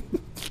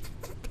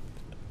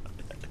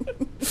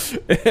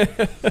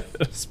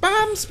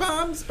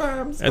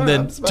 Spam. And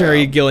then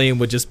Terry Gilliam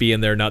would just be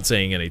in there not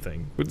saying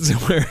anything.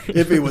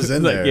 If he was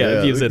in there.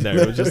 If he was in there.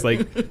 It was just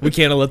like, we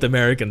can't let the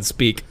Americans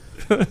speak.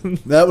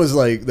 That was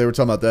like, they were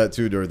talking about that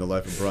too during The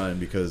Life of Brian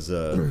because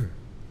it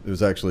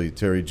was actually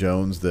Terry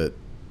Jones that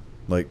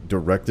like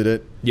directed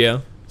it.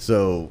 Yeah.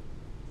 So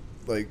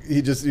like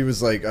he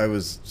was like, I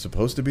was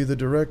supposed to be the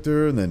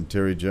director, and then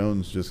Terry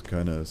Jones just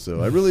kind of,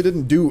 so I really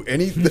didn't do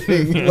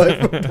anything.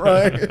 Life of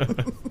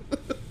Brian.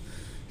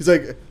 He's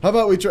like, how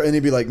about we try? And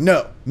he'd be like,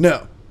 no,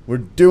 we're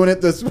doing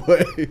it this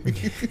way.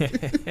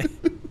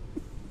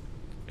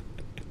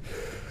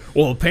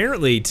 Well,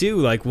 apparently too,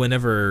 like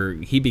whenever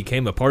he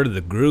became a part of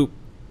the group,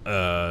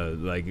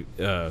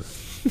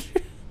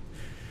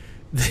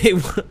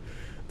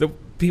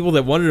 people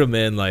that wanted him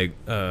in, like,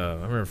 I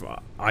remember if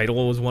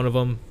Idol was one of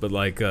them, but,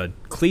 like,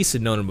 Cleese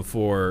had known him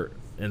before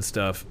and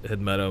stuff,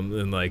 had met him,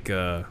 and, like,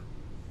 I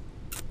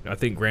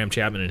think Graham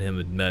Chapman and him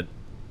had met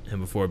him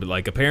before, but,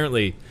 like,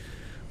 apparently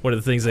one of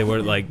the things they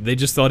were, like, they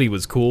just thought he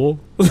was cool.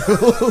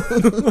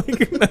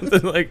 Like,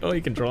 nothing like, oh, he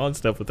can draw and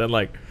stuff, but then,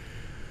 like,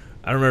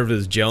 I don't remember if it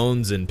was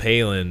Jones and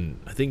Palin.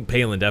 I think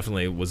Palin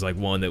definitely was, like,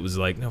 one that was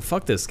like, no,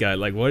 fuck this guy.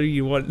 Like, what do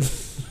you want?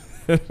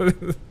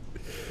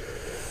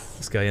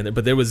 This guy in there,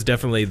 but there was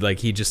definitely, like,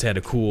 he just had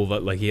a cool,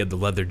 like, he had the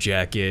leather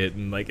jacket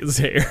and, like, his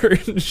hair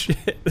and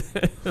shit.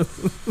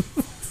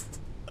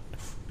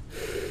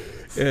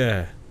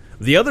 Yeah.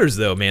 The others,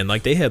 though, man,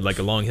 like, they had, like,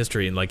 a long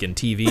history, and, like, in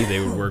TV they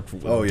would work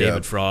with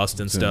David Frost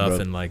and stuff,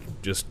 and,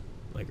 like, just,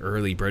 like,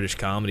 early British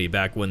comedy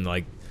back when,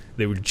 like,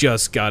 they were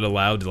just got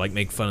allowed to, like,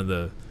 make fun of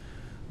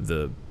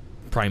the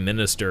prime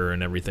minister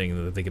and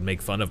everything, that they could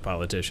make fun of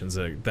politicians.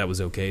 That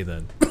was okay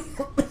then.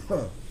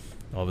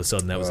 All of a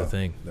sudden, that was the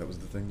thing. That was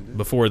the thing to do.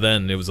 Before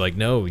then, it was like,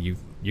 no, you're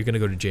going to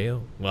go to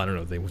jail. Well, I don't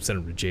know if they would send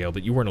him to jail,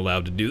 but you weren't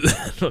allowed to do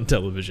that on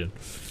television.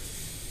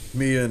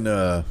 Me and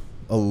a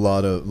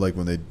lot of, like,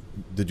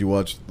 did you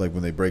watch, like,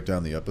 when they break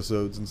down the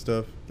episodes and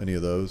stuff? Any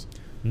of those?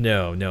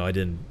 No, I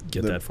didn't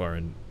get that far.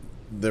 And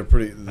they're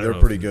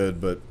pretty good,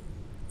 but,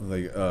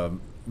 like,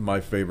 my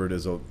favorite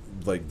is,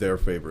 like, their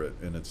favorite,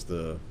 and it's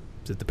the...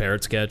 Is it the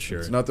parrot sketch? Or?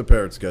 It's not the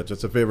parrot sketch.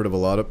 It's a favorite of a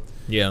lot of.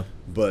 Yeah.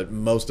 But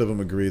most of them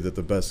agree that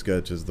the best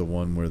sketch is the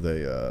one where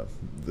they,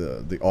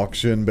 the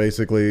auction,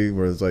 basically,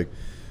 where it's like,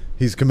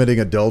 he's committing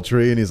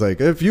adultery, and he's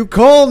like, if you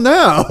call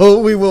now,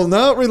 we will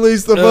not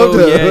release the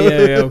photo.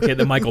 Yeah. Okay,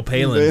 the Michael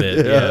Palin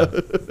bit. Yeah.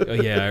 Oh,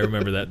 yeah, I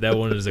remember that. That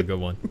one is a good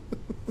one.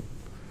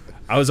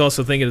 I was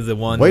also thinking of the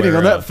one waiting where,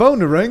 on that phone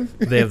to ring.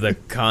 They have the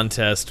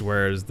contest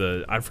where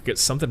I forget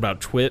something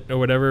about Twit or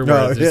whatever,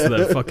 where it's just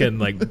the fucking,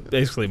 like,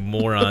 basically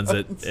morons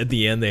that at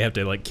the end they have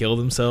to, like, kill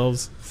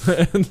themselves.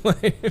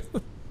 Like,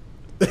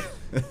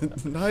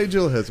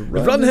 Nigel has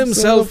run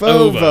himself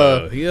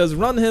over. He has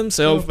run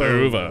himself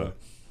over.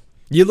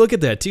 You look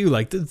at that too,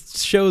 like,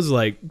 this show's,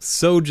 like,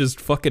 so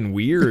just fucking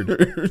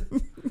weird.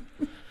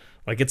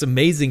 Like, it's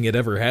amazing it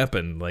ever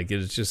happened. Like,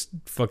 it's just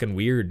fucking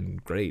weird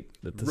and great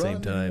at the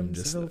same time.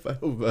 Just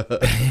over.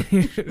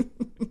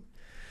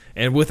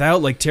 And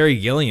without, like, Terry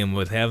Gilliam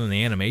with having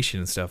the animation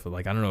and stuff,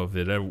 like, I don't know if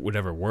it would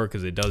ever work,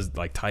 because it does,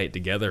 like, tie it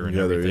together and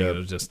everything. Yeah. It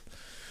was just,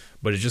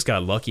 but it just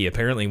got lucky.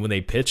 Apparently, when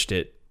they pitched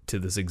it to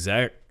this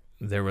exec,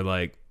 they were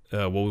like,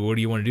 well, what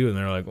do you want to do? And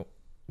they're like, well,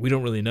 we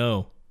don't really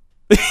know.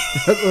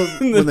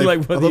 when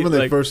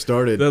they first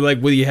started, they're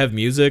like, will you have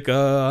music?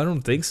 I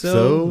don't think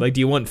so. Like,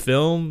 do you want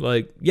film?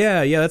 Like,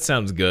 yeah, that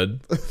sounds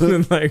good.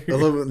 Like, I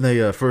love when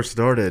they first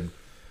started,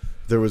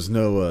 there was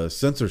no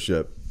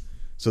censorship,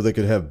 so they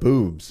could have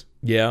boobs.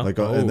 Yeah. Like,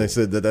 and they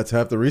said that's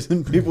half the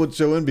reason people would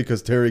show in,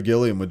 because Terry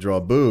Gilliam would draw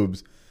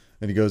boobs.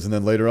 And he goes, and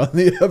then later on in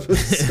the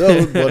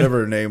episode,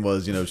 whatever her name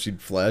was,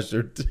 she'd flash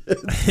her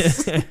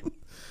tits.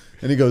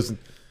 And he goes,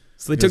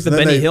 so they took the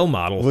Benny Hill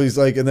model. Well, he's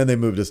like, and then they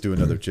moved us to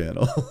another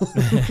channel.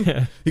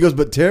 He goes,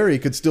 but Terry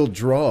could still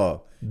draw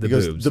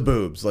the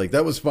boobs. Like,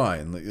 that was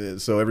fine.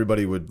 So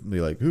everybody would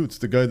be like, ooh, it's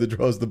the guy that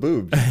draws the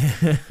boobs.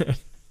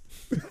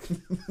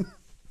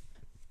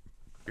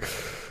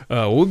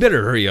 Well, we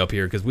better hurry up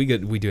here, because we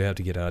do have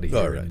to get out of here.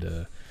 All right.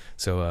 And,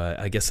 so,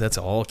 I guess that's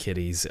all,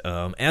 kiddies.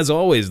 As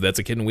always, that's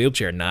a kid in a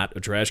wheelchair, not a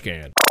trash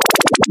can.